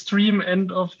the extreme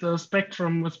end of the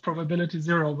spectrum with probability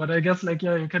 0. But I guess, you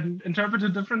can interpret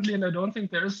it differently, and I don't think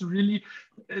there is really,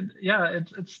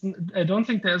 I don't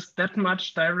think there's that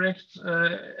much direct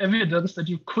evidence that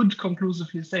you could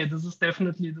conclusively say this is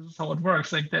how it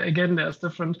works. Again, there's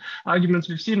different arguments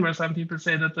we've seen where some people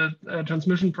say that the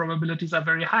transmission probabilities are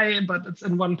very high, but it's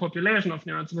in one population of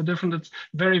neurons. In the different, it's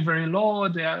very, very low. Are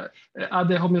they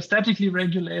homeostatically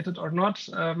regulated or not?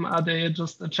 Are they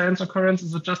just a chance occurrence?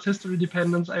 Is it just history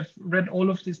dependence? I've read all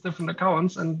of these different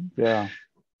accounts, and but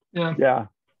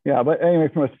anyway,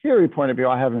 from a theory point of view,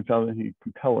 I haven't found anything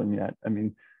compelling yet. I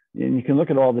mean, and you can look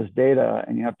at all this data,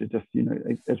 and you have to just,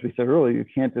 as we said earlier, you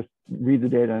can't just read the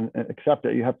data and accept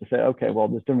it. You have to say, okay, well,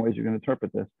 there's different ways you can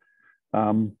interpret this.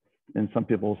 And some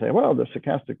people will say, well, they're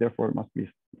stochastic, therefore it must be,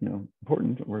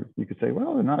 important. Or you could say,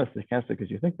 well, they're not as stochastic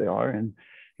as you think they are, and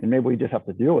maybe we just have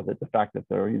to deal with it. The fact that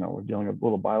they're, we're dealing with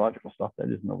little biological stuff that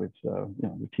isn't always,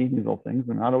 routine little things,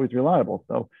 and not always reliable.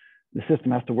 So the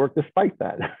system has to work despite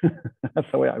that.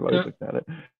 That's the way I always looked at it.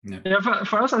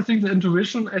 For us, I think the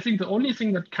intuition, the only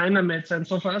thing that kind of made sense.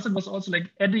 So for us, it was also like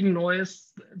adding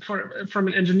noise from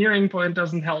an engineering point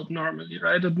doesn't help normally,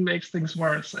 right? It makes things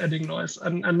worse, adding noise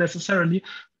unnecessarily.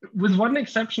 With one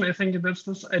exception, I think that's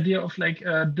this idea of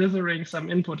dithering some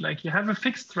input. Like you have a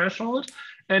fixed threshold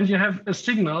and you have a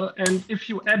signal, and if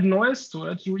you add noise to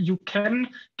it, you can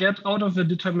get out of the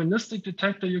deterministic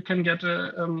detector, you can get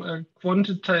a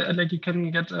quantity, you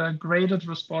can get a graded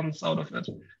response out of it,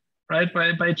 right?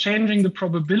 By changing the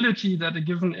probability that a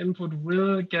given input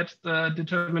will get the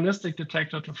deterministic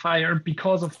detector to fire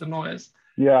because of the noise.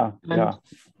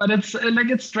 But it's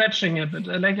it's stretching a bit.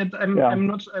 I'm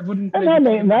not. I wouldn't.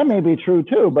 And that may be true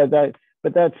too, but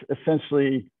that's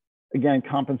essentially, again,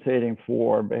 compensating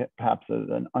for perhaps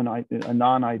a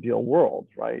non-ideal world,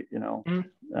 right?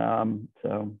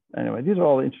 So anyway, these are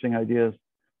all interesting ideas.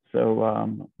 So,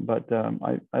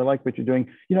 I like what you're doing.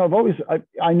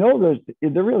 I know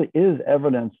there really is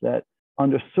evidence that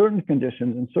under certain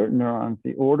conditions in certain neurons,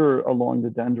 the order along the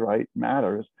dendrite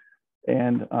matters.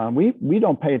 And we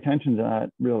don't pay attention to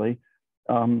that really.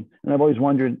 And I've always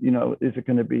wondered, is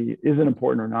it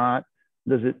important or not?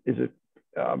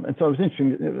 And so I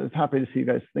was happy to see you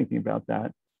guys thinking about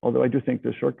that. Although I do think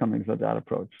there's shortcomings of that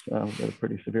approach that are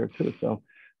pretty severe too. So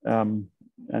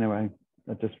anyway,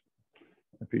 I just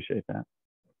appreciate that.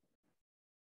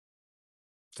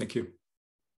 Thank you.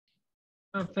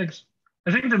 Thanks.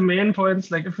 I think the main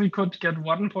points, like if we could get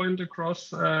 1 point across,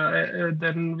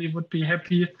 then we would be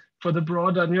happy for the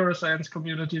broader neuroscience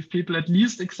community. If people at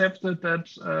least accepted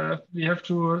that we have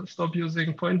to stop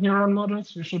using point neuron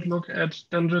models, we should look at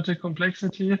dendritic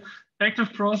complexity.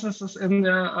 Active processes in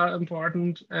there are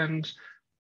important, and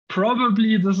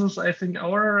probably this is, I think,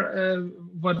 our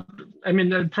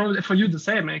probably for you the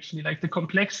same actually. Like the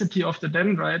complexity of the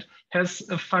dendrite has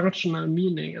a functional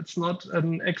meaning. It's not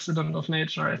an accident of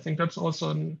nature. I think that's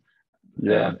also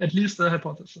at least a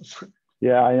hypothesis.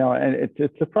 Yeah, I know, and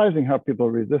it's surprising how people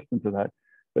are resistant to that.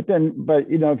 But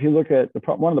you know, if you look at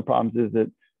one of the problems is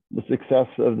that the success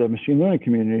of the machine learning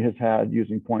community has had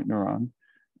using point neurons,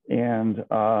 and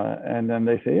then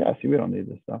they say, yeah, see, we don't need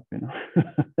this stuff, you know.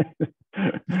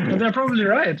 And they're probably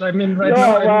right. I mean,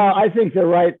 I think they're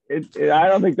right. I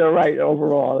don't think they're right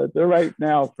overall. They're right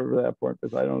now for that point,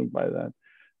 because I don't buy that.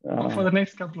 For the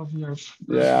next couple of years.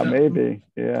 Yeah, maybe.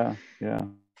 Yeah.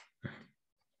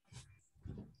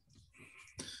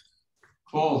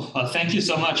 Cool. Well, thank you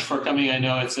so much for coming. I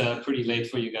know it's pretty late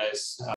for you guys.